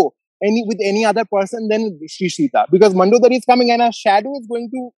shadow with any other person than Shri Sita. Because Mandodari is coming and a shadow is going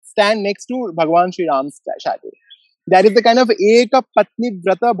to stand next to Bhagavan Shri Ram's shadow. That is the kind of Eka Patni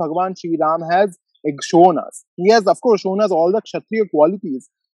Vrata Bhagavan Shri Ram has shown us. He has, of course, shown us all the Kshatriya qualities,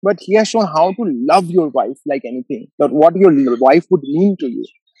 but he has shown how to love your wife like anything, that what your wife would mean to you.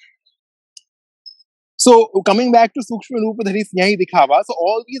 So, coming back to Sukshma Rupa Dhari Snehi Dikhava, so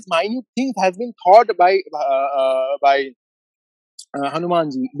all these minute things has been thought by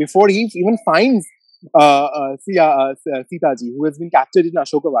Hanumanji before he even finds Sita ji, who has been captured in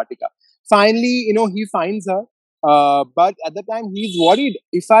Ashoka Vatika. Finally, he finds her. But at the time, he's worried,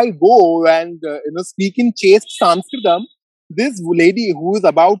 if I go and speak in chaste Sanskritam, this lady who is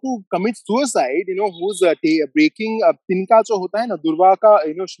about to commit suicide, who's breaking tinka jo hota hai na, durva ka,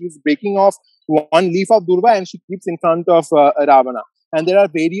 she's breaking off one leaf of durva and she keeps in front of Ravana. And there are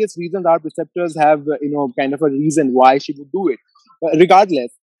various reasons our preceptors have, kind of a reason why she would do it.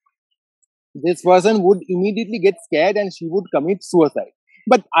 Regardless, this person would immediately get scared and she would commit suicide.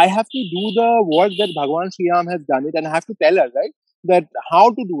 But I have to do the work that Bhagavan Sri Ram has done it, and I have to tell her, right, that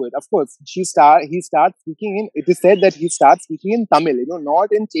how to do it. Of course, he starts speaking in, it is said that he starts speaking in Tamil,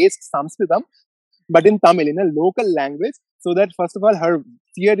 not in chaste Sanskritam, but in Tamil, in a local language, so that first of all, her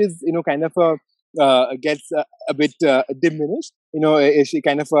fear is, kind of gets a bit diminished, she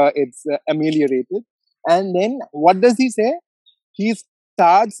kind of, it's ameliorated. And then what does he say? He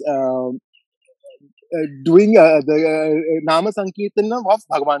starts doing the Nama Sankirtanam of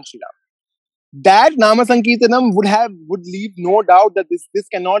Bhagavan Shri Ram. That Nama Sankirtanam would leave no doubt that this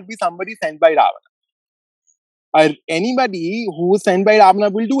cannot be somebody sent by Ravana. Or anybody who is sent by Ravana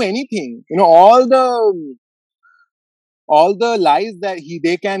will do anything. All the lies that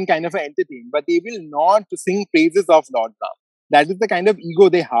they can kind of entertain, but they will not sing praises of Lord Ram. That is the kind of ego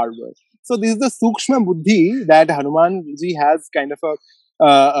they harbor. So this is the Sukshma Buddhi that Hanumanji has kind of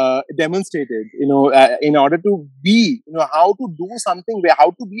demonstrated, in order to be, how to do something,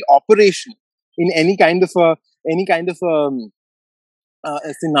 how to be operational in any kind of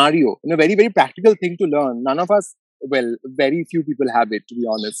a scenario. Very, very practical thing to learn. None of us, well, very few people have it, to be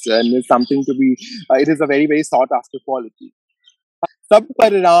honest, and it's something to be. It is a very, very sought after quality. Sab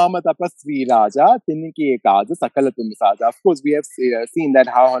par Ram tapasvi raja, tinke kaaj sakala tum saja. Of course, we have seen that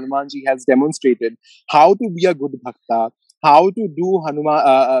how Hanumanji has demonstrated how to be a good bhakta, how to do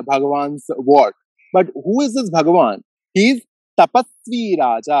Bhagavan's work. But who is this Bhagavan? He is tapasvi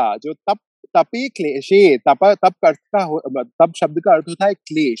raja, jo tape kleshe, tap शब्द का अर्थ होता है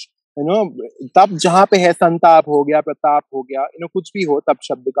क्लेश. तप जहाँ पे है, संताप हो गया, प्रताप हो गया, कुछ भी हो, तप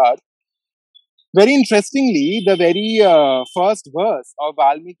शब्द का अर्थ. Very interestingly, the very first verse of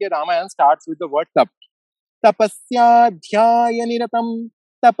Valmiki Ramayana starts with the word tap. Tapasya dhyaya niratam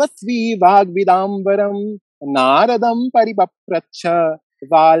tapasvi vagvidambaram naradam paripapracha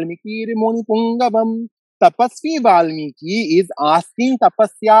Valmiki rimuni pungavam. Tapasvi Valmiki is asking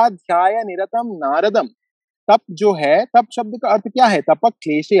Tapasya dhyaya niratam naradam. तप जो है, तप शब्द का अर्थ क्या है? तपक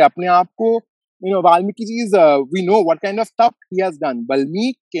cliché, अपने आप को, Valmiki ji is, we know what kind of tap he has done.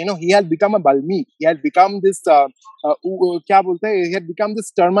 Balmik, he has become a Balmik. He has become this, kya bolte hai? He had become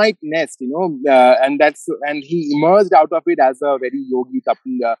this termite nest, and he emerged out of it as a very yogi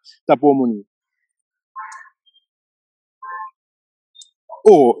tapomuni.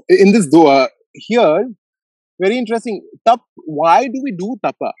 Oh, in this here, very interesting. Tap, why do we do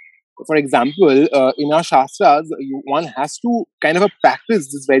tapa? For example, in our shastras, one has to kind of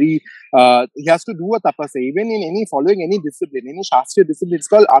practice this very, he has to do a tapasya. Even in any following any discipline, any shastriya discipline, it's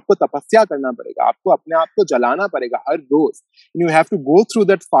called aapko tapasya karna padega. Aapko apne aap ko jalana padega har roz. You have to go through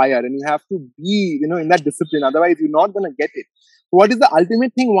that fire and you have to be, in that discipline. Otherwise, you're not going to get it. What is the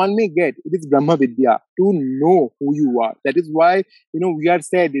ultimate thing one may get? It is Brahma Vidya, to know who you are. That is why, we are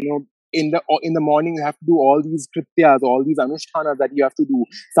said, in the morning you have to do all these krityas, all these anushtanas that you have to do,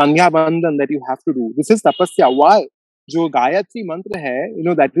 sandhya bandhan that you have to do. This is tapasya. Why? Jo Gayatri mantra hai,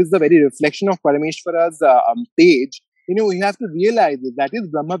 that is the very reflection of Parameshwara's page. You have to realize that is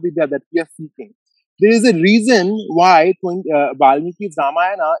Brahma Vidya that we are seeking. There is a reason why Valmiki's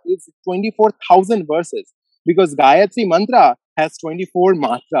Ramayana is 24,000 verses, because Gayatri mantra has 24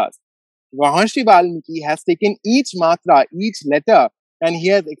 matras. Maharshi Valmiki has taken each matra, each letter, and he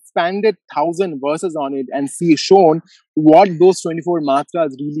has expanded 1,000 verses on it and shown what those 24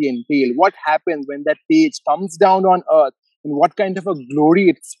 matras really entail. What happens when that page comes down on earth and what kind of a glory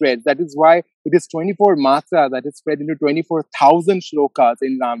it spreads. That is why it is 24 matras that is spread into 24,000 shlokas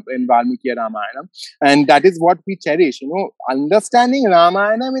in Valmiki Ramayana. And that is what we cherish. Understanding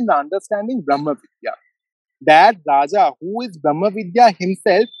Ramayana means understanding Brahma Vidya. That Raja, who is Brahma Vidya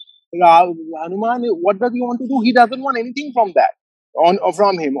himself, Hanuman, what does he want to do? He doesn't want anything from that.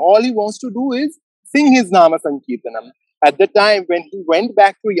 From him. All he wants to do is sing his Nama Sankirtanam. At the time when he went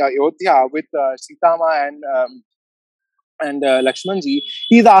back to Ayodhya with Sitama and Lakshmanji,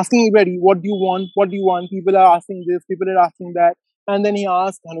 he's asking everybody, what do you want? What do you want? People are asking this, people are asking that. And then he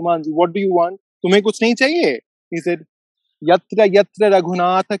asked Hanumanji, what do you want? Tumhe kuch nahi chahiye? He said, Yatra yatra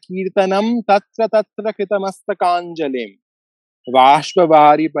raghunatha kirtanam tatra tatra kritamastakanjalim.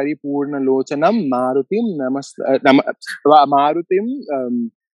 Vashvavari paripurna lochanam marutim marutim.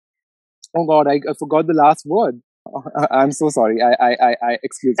 Oh God, I forgot the last word. I'm so sorry. I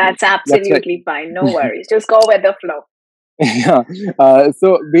excuse me. That's absolutely fine. No worries. Just go with the flow. Yeah.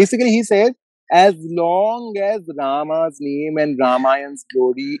 So basically, he said, as long as Rama's name and Ramayan's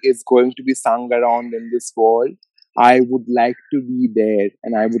glory is going to be sung around in this world, I would like to be there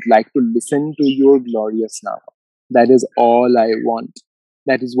and I would like to listen to your glorious Nama. That is all I want.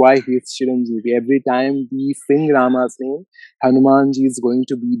 That is why he is Chiranjeevi. Every time we sing Rama's name, Hanumanji is going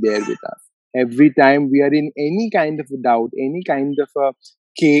to be there with us. Every time we are in any kind of a doubt, any kind of a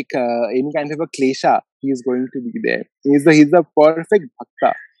any kind of a klesha, he is going to be there. He's the perfect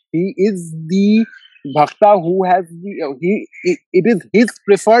bhakta. He is the bhakta who has it is his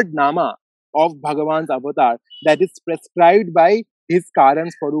preferred nama of Bhagavan's avatar that is prescribed by his Karan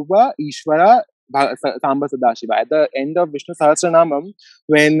Swarupa Ishvara Samba Sadashiva. At the end of Vishnu Sahasranamam,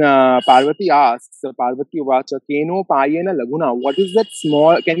 when Parvati asks, Parvati Vacha, Keno Payena Laguna, what is that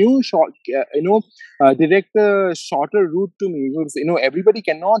small, can you direct a shorter route to me? Because, everybody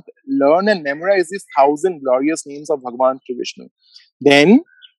cannot learn and memorize these 1,000 glorious names of Bhagavan Shri Vishnu. Then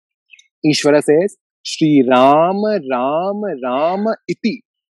Ishvara says, Shri Rama Rama Rama Iti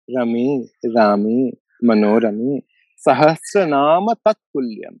Rame Rame Manorame Sahasranama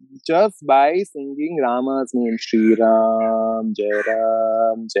Tattulyam. Just by singing Rama's name, Shri Ram, Jai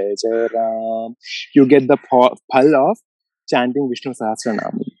Ram, Jai Jai Ram, you get the phal of chanting Vishnu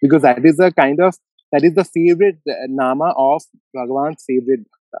Sahasranama. Because that is the favorite nama of Bhagavan's favorite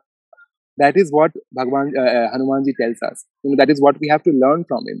bhakta. That is what Hanumanji tells us. That is what we have to learn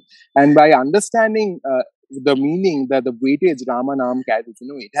from him. And by understanding the meaning, that the weightage Rama Nam carries,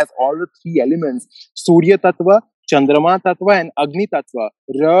 it has all the three elements: Surya Tattva, Chandrama Tattva, and Agni Tattva.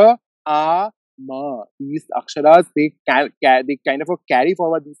 Ra, A, Ma. These aksharas, they kind of carry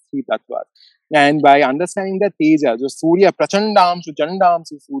forward these three tattvas. And by understanding the teja, जो सूर्य प्रचंडांशु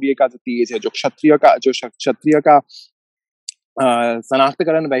चंडांशु सूर्य का जो तेज है, जो क्षत्रिय का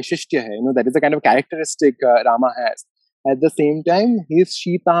Sanakhtakaran Vaishishthya hai, that is the kind of characteristic Rama has. At the same time, he is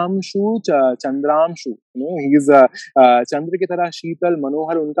Sheetamshu, Chandramshu. He is Chandra ki tarah Sheetal,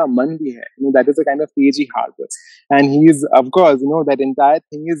 Manohar, unka man bhi hai. That is the kind of page he harbors. And he is, of course, that entire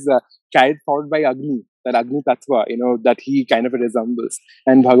thing is carried forward by Agni, that Agni Tattva, that he kind of resembles.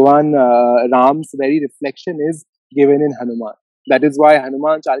 And Bhagavan Ram's very reflection is given in Hanuman. That is why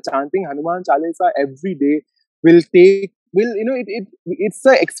chanting Hanuman Chalisa every day will take will, it's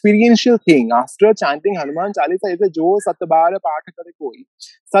an experiential thing. After chanting Hanuman Chalisa, is a jo satbar path kare koi.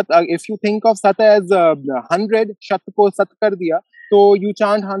 Sat, if you think of Sat as 100, Shat ko Sat kar diya, so you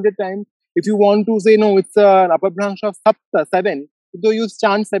chant 100 times. If you want to say, no, it's an upabhransh of Sapta, 7, so you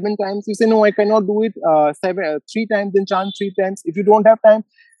chant 7 times. You say, no, I cannot do it 3 times, then chant 3 times. If you don't have time,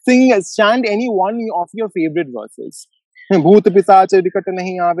 chant any one of your favorite verses. Bhoot pisach vikat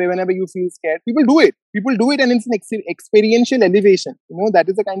nahi aave. Whenever you feel scared, people do it. And it's an experiential elevation. That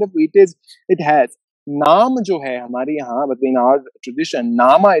is the kind of weightage it has. Naam jo hai hamare yahan, but in our tradition,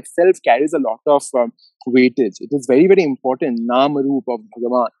 Nama itself carries a lot of weightage. It is very, very important. Naam roop of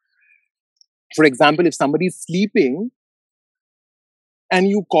Bhagavan. For example, if somebody is sleeping and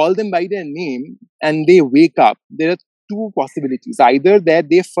you call them by their name and they wake up, there are 2 possibilities. Either that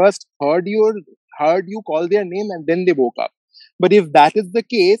they first heard you call their name and then they woke up. But if that is the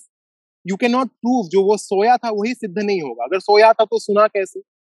case, you cannot prove jo wo soya tha wahi siddha nahi hoga. Agar soya tha to suna kaise?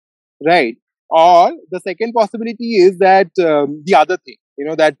 Right. Or the second possibility is that the other thing,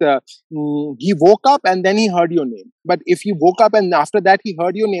 that he woke up and then he heard your name. But if he woke up and after that he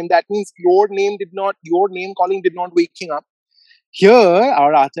heard your name, that means your name calling did not wake him up. Here,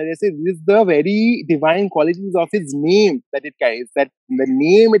 our Acharya says this is the very divine qualities of his name that it carries, that the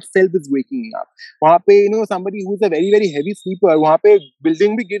name itself is waking up. Wahan pe, somebody who's a very, very heavy sleeper, wahan pe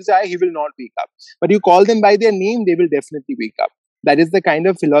building bhi gir jaye, he will not wake up. But you call them by their name, they will definitely wake up. That is the kind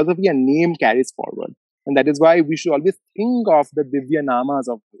of philosophy a name carries forward. And that is why we should always think of the Divya Namas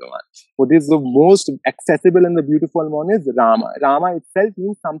of Bhagavan. What is the most accessible and the beautiful one is Rama. Rama itself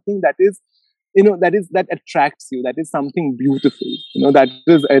means something that is, that attracts you. That is something beautiful.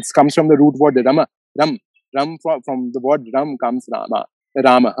 It comes from the root word Rama. Ram from the word Ram comes Rama.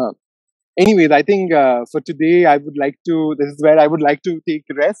 Anyways, I think for today, this is where I would like to take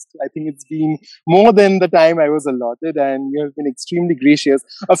rest. I think it's been more than the time I was allotted, and you have been extremely gracious.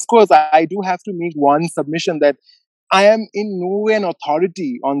 Of course, I do have to make one submission that I am in no way an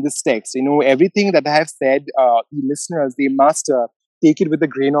authority on this text. Everything that I have said, the listeners, they must take it with a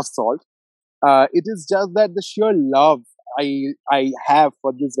grain of salt. It is just that the sheer love I have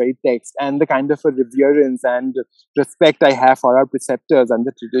for this very text and the kind of a reverence and respect I have for our preceptors and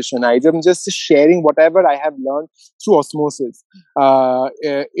the tradition. I am just sharing whatever I have learned through osmosis.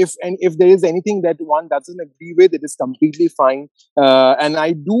 If there is anything that one doesn't agree with, it is completely fine. And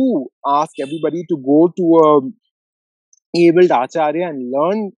I do ask everybody to go to a abled Acharya and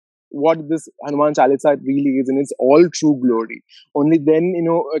learn what this Hanuman Chalisa really is in its all true glory. Only then,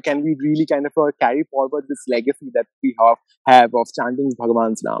 can we really kind of carry forward this legacy that we have of chanting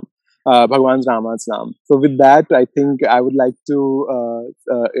Bhagavan's Rama's Naam. So with that, I think I would like to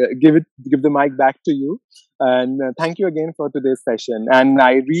give the mic back to you. And thank you again for today's session. And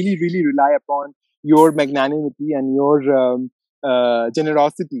I really, really rely upon your magnanimity and your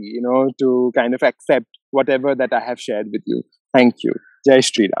generosity, to kind of accept whatever that I have shared with you. Thank you. Jai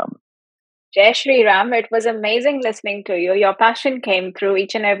Shri Ram. Jai Shri Ram, it was amazing listening to you. Your passion came through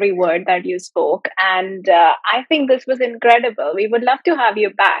each and every word that you spoke. And I think this was incredible. We would love to have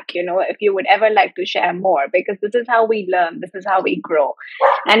you back, if you would ever like to share more, because this is how we learn. This is how we grow.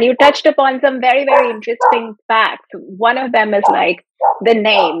 And you touched upon some very, very interesting facts. One of them is like the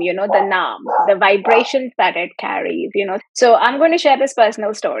name, the Naam, the vibrations that it carries, So I'm going to share this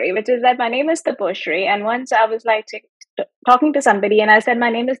personal story, which is that my name is Tapushri. And once I was like talking to somebody and I said, my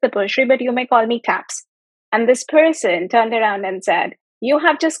name is Tapushri, but you may call me Taps. And this person turned around and said, you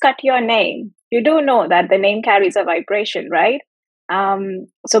have just cut your name. You do know that the name carries a vibration, right?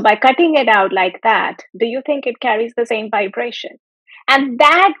 So by cutting it out like that, do you think it carries the same vibration? And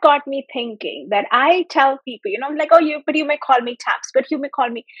that got me thinking that I tell people, I'm like, but you may call me Taps, but you may call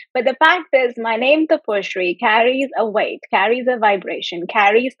me. But the fact is, my name, Tapushri, carries a weight, carries a vibration,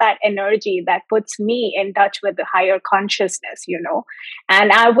 carries that energy that puts me in touch with the higher consciousness,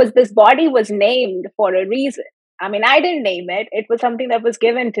 And this body was named for a reason. I mean, I didn't name it. It was something that was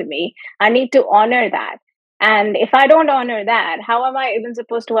given to me. I need to honor that. And if I don't honor that, how am I even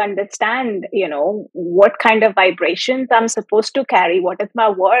supposed to understand, what kind of vibrations I'm supposed to carry? What is my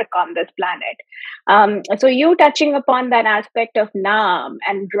work on this planet? So you touching upon that aspect of Naam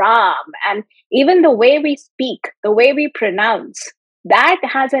and Ram, and even the way we speak, the way we pronounce, that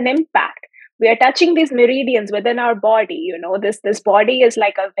has an impact. We are touching these meridians within our body. This body is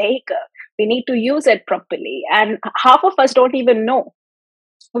like a vehicle. We need to use it properly. And half of us don't even know.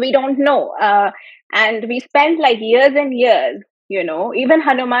 We don't know. And we spend like years and years, even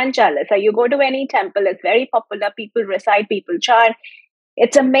Hanuman Chalisa. You go to any temple, it's very popular. People recite, people chant.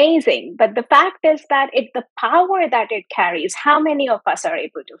 It's amazing. But the fact is that the power that it carries, how many of us are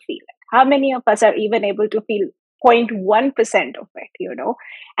able to feel it? How many of us are even able to feel 0.1% of it.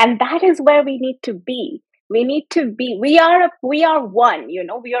 And that is where we need to be. We are one,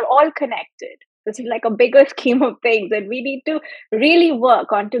 we are all connected. This is like a bigger scheme of things, and we need to really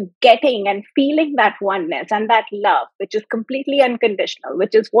work on to getting and feeling that oneness and that love, which is completely unconditional,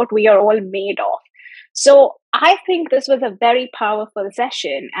 which is what we are all made of. So I think this was a very powerful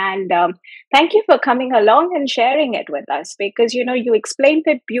session, and thank you for coming along and sharing it with us, because you explained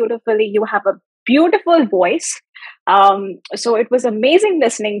it beautifully. You have a beautiful voice, so it was amazing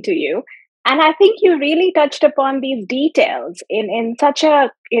listening to you. And I think you really touched upon these details in such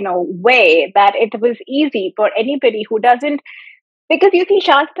a way that it was easy for anybody who doesn't, because you see,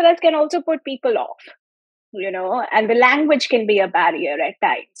 shastras can also put people off, and the language can be a barrier at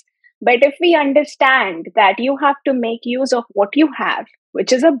times. But if we understand that you have to make use of what you have,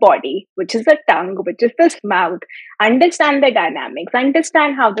 which is a body, which is a tongue, which is this mouth, understand the dynamics,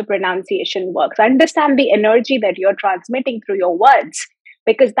 understand how the pronunciation works, understand the energy that you're transmitting through your words,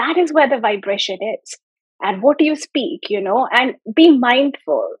 because that is where the vibration is. And what you speak, and be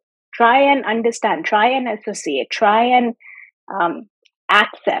mindful, try and understand, try and associate, try and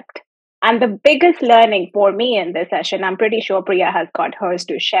accept. And the biggest learning for me in this session, I'm pretty sure Priya has got hers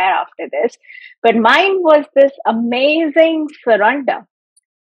to share after this, but mine was this amazing surrender.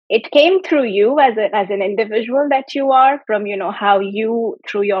 It came through you as an individual that you are, from how you,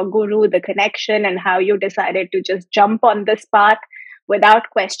 through your guru, the connection, and how you decided to just jump on this path without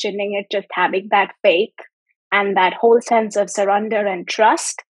questioning it, just having that faith and that whole sense of surrender and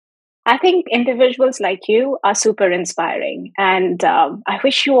trust. I think individuals like you are super inspiring, and I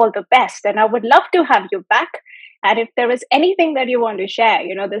wish you all the best. And I would love to have you back. And if there is anything that you want to share,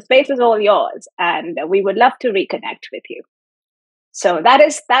 the space is all yours, and we would love to reconnect with you. So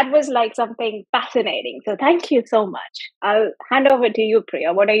that was like something fascinating. So thank you so much. I'll hand over to you,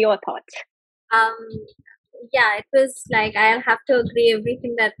 Priya. What are your thoughts? Yeah, it was like, I'll have to agree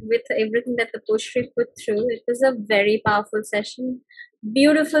with everything that the Pushri put through. It was a very powerful session,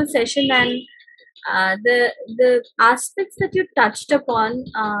 beautiful session, and the aspects that you touched upon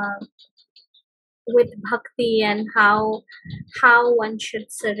with bhakti and how one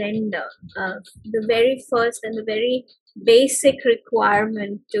should surrender. The very first and the very basic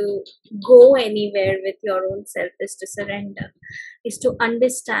requirement to go anywhere with your own self is to surrender, is to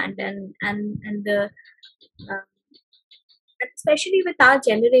understand, and the especially with our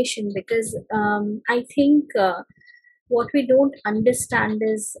generation, because I think what we don't understand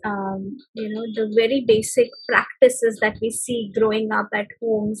is the very basic practices that we see growing up at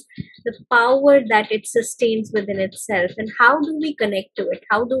homes, the power that it sustains within itself, and how do we connect to it,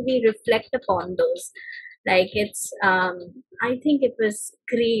 how do we reflect upon those. Like, it's I think it was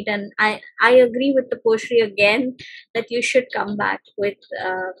great, and I agree with the Poshri again that you should come back with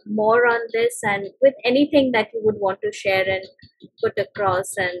more on this, and with anything that you would want to share and put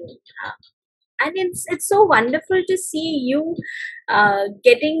across. And it's so wonderful to see you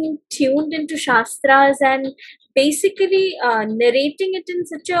getting tuned into shastras and basically narrating it in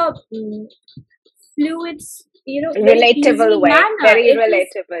such a fluid, relatable way, very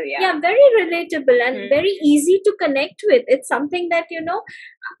relatable. Yeah, very relatable and very easy to connect with. It's something that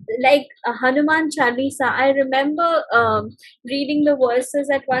like Hanuman Chalisa. I remember reading the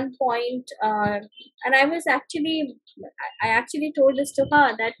verses at one point, and I actually told this to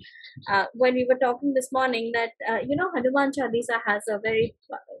her that when we were talking this morning, that Hanuman Chalisa has a very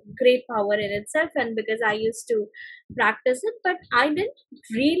great power in itself, and because I used to practice it, but I didn't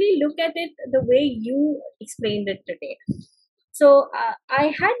really look at it the way you explained it today. So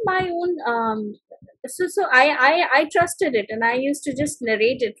I had my own so I trusted it, and I used to just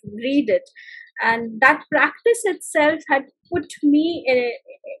narrate it, read it, and that practice itself had put me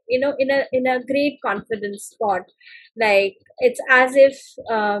in a great confidence spot. Like, it's as if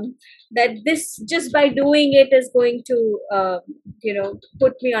that this, just by doing it, is going to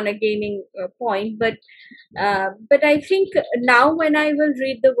put me on a gaining point. But I think now when I will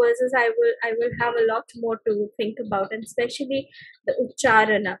read the verses, I will have a lot more to think about, and especially the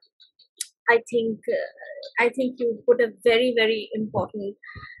ucharana. I think you put a very, very important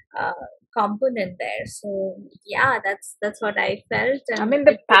component there. So yeah, that's what I felt. And I mean,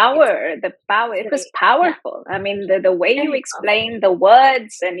 the power, it was powerful. I mean, the way you explain the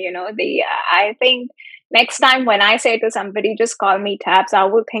words, and I think next time when I say to somebody, just call me taps, I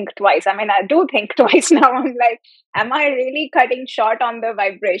will think twice. I mean, I do think twice now. I'm like, am I really cutting short on the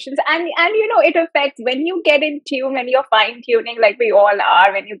vibrations? And it affects when you get in tune, when you're fine tuning, like we all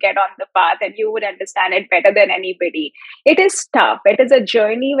are, when you get on the path, and you would understand it better than anybody. It is tough. It is a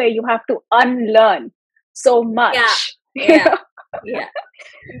journey where you have to unlearn so much. Yeah. Yeah.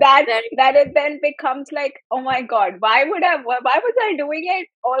 that it then becomes like, oh my god, why was I doing it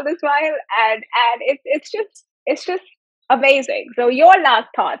all this while? And it's just amazing. So your last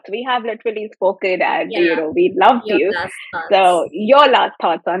thoughts, we have literally spoken, and Yeah. we loved Your you. last thoughts. So your last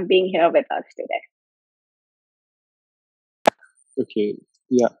thoughts on being here with us today. Okay.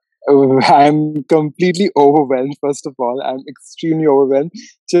 Yeah. I'm completely overwhelmed. First of all, I'm extremely overwhelmed.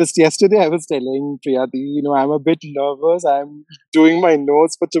 Just yesterday, I was telling Priyati, I'm a bit nervous. I'm doing my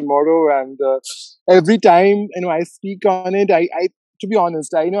notes for tomorrow, and every time I speak on it, I to be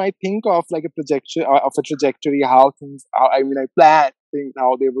honest, I think of like a projection of a trajectory, how things. I plan things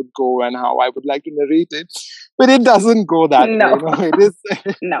how they would go and how I would like to narrate it, but it doesn't go that way. No, It is.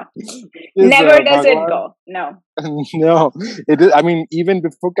 no, It is never does it Bhagwan. go. No. No, it is. I mean, even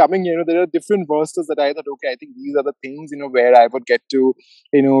before coming, there are different verses that I thought, okay, I think these are the things, where I would get to,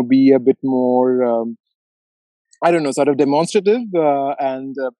 be a bit more, I don't know, sort of demonstrative.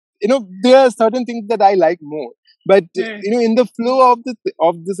 And, there are certain things that I like more. But, in the flow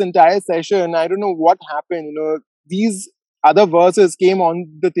of this entire session, I don't know what happened. These other verses came on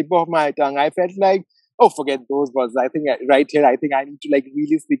the tip of my tongue. I felt like, oh, forget those verses. I think right here, I think I need to like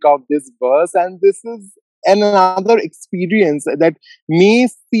really speak out this verse. And this is another experience that may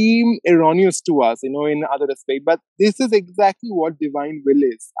seem erroneous to us, in other aspect. But this is exactly what divine will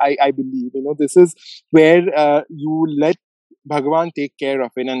is. I believe, this is where you let Bhagavan take care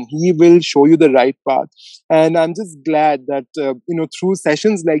of it, and he will show you the right path. And I'm just glad that through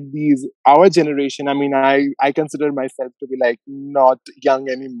sessions like these, our generation. I mean, I consider myself to be like not young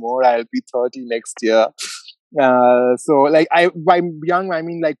anymore. I'll be 30 next year. So like by young, I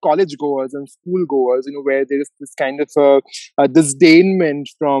mean like college goers and school goers, where there is this kind of disdainment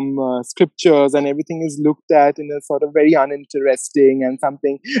from scriptures, and everything is looked at in a sort of very uninteresting and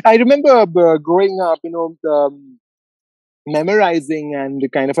something. I remember growing up, memorizing and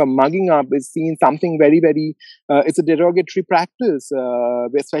kind of a mugging up is seen something very, very, it's a derogatory practice,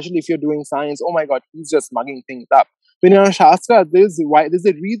 especially if you're doing science. Oh my God, he's just mugging things up. When you're a Shastra, there's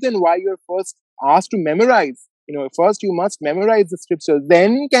a reason why you're first asked to memorize. First you must memorize the scriptures,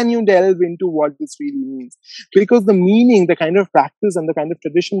 then can you delve into what this really means. Because the meaning, the kind of practice and the kind of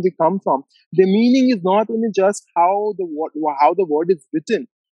tradition we come from, the meaning is not only just how the word is written,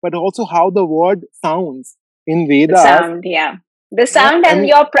 but also how the word sounds. In Vedas, the sound, yeah. The sound and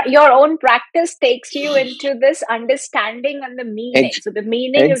your own practice takes you into this understanding and the meaning. So the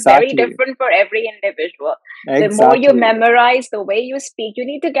meaning is very different for every individual. The more you memorize, the way you speak, you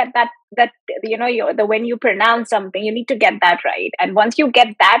need to get that when you pronounce something, you need to get that right. And once you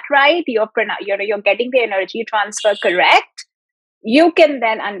get that right, you're getting the energy transfer correct. You can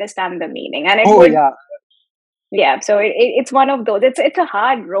then understand the meaning, and yeah, so it's one of those. It's a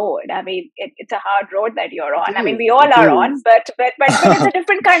hard road. I mean, it's a hard road that you're on. I mean, we all are on, but it's a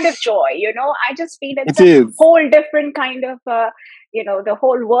different kind of joy. I just feel it's a whole different kind of. The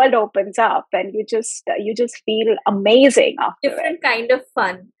whole world opens up, and you just feel amazing after different kind of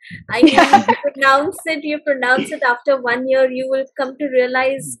fun. I mean, you pronounce it after 1 year, you will come to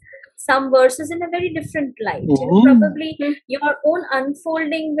realize some verses in a very different light. Probably your own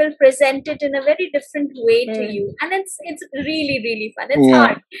unfolding will present it in a very different way to you, and it's really, really fun. It's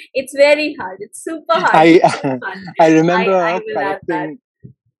hard. It's very hard. It's super hard. I remember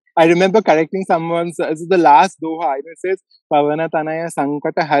I remember correcting someone's. This is the last doha. It says Pavana Tanaya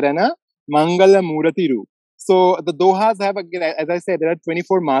Sankata Harana Mangala Muratiru. So the dohas have, as I said, there are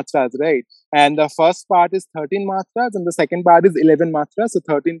 24 matras, right? And the first part is 13 matras, and the second part is 11 matras. So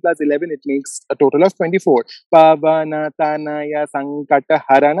 13 plus 11, it makes a total of 24. Pavana Tanaya Sankata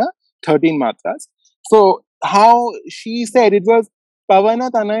Harana, 13 matras. So how she said it was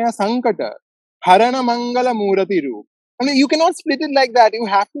Pavana Tanaya Sankata Harana Mangala Muratiru. I mean, you cannot split it like that. You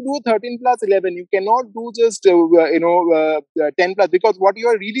have to do 13 plus 11. You cannot do just, 10 plus, because what you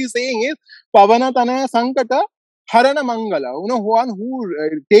are really saying is, Pavana Tanaya Sankata, Harana Mangala. One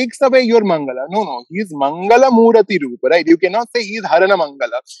who takes away your Mangala. No, he is Mangala Murati Rupa, right? You cannot say he is Harana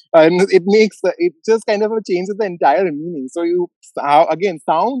Mangala. And it just kind of changes the entire meaning. So again,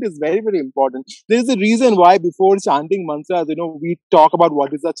 sound is very, very important. There is a reason why before chanting mantras, we talk about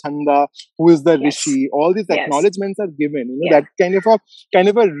what is the chanda, who is the rishi. All these acknowledgements are given. That kind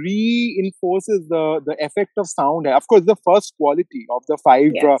of a reinforces the effect of sound. Of course, the first quality of the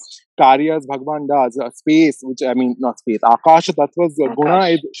 5 karyas Bhagavan does, space, which I mean not space. Akasha Tattvas Guna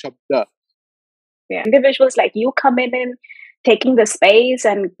is Shabda. Yeah, individuals like you coming in, taking the space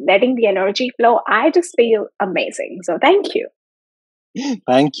and letting the energy flow. I just feel amazing. So thank you.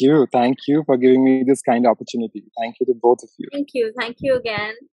 Thank you for giving me this kind of opportunity. Thank you to both of you. Thank you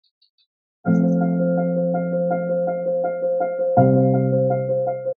again.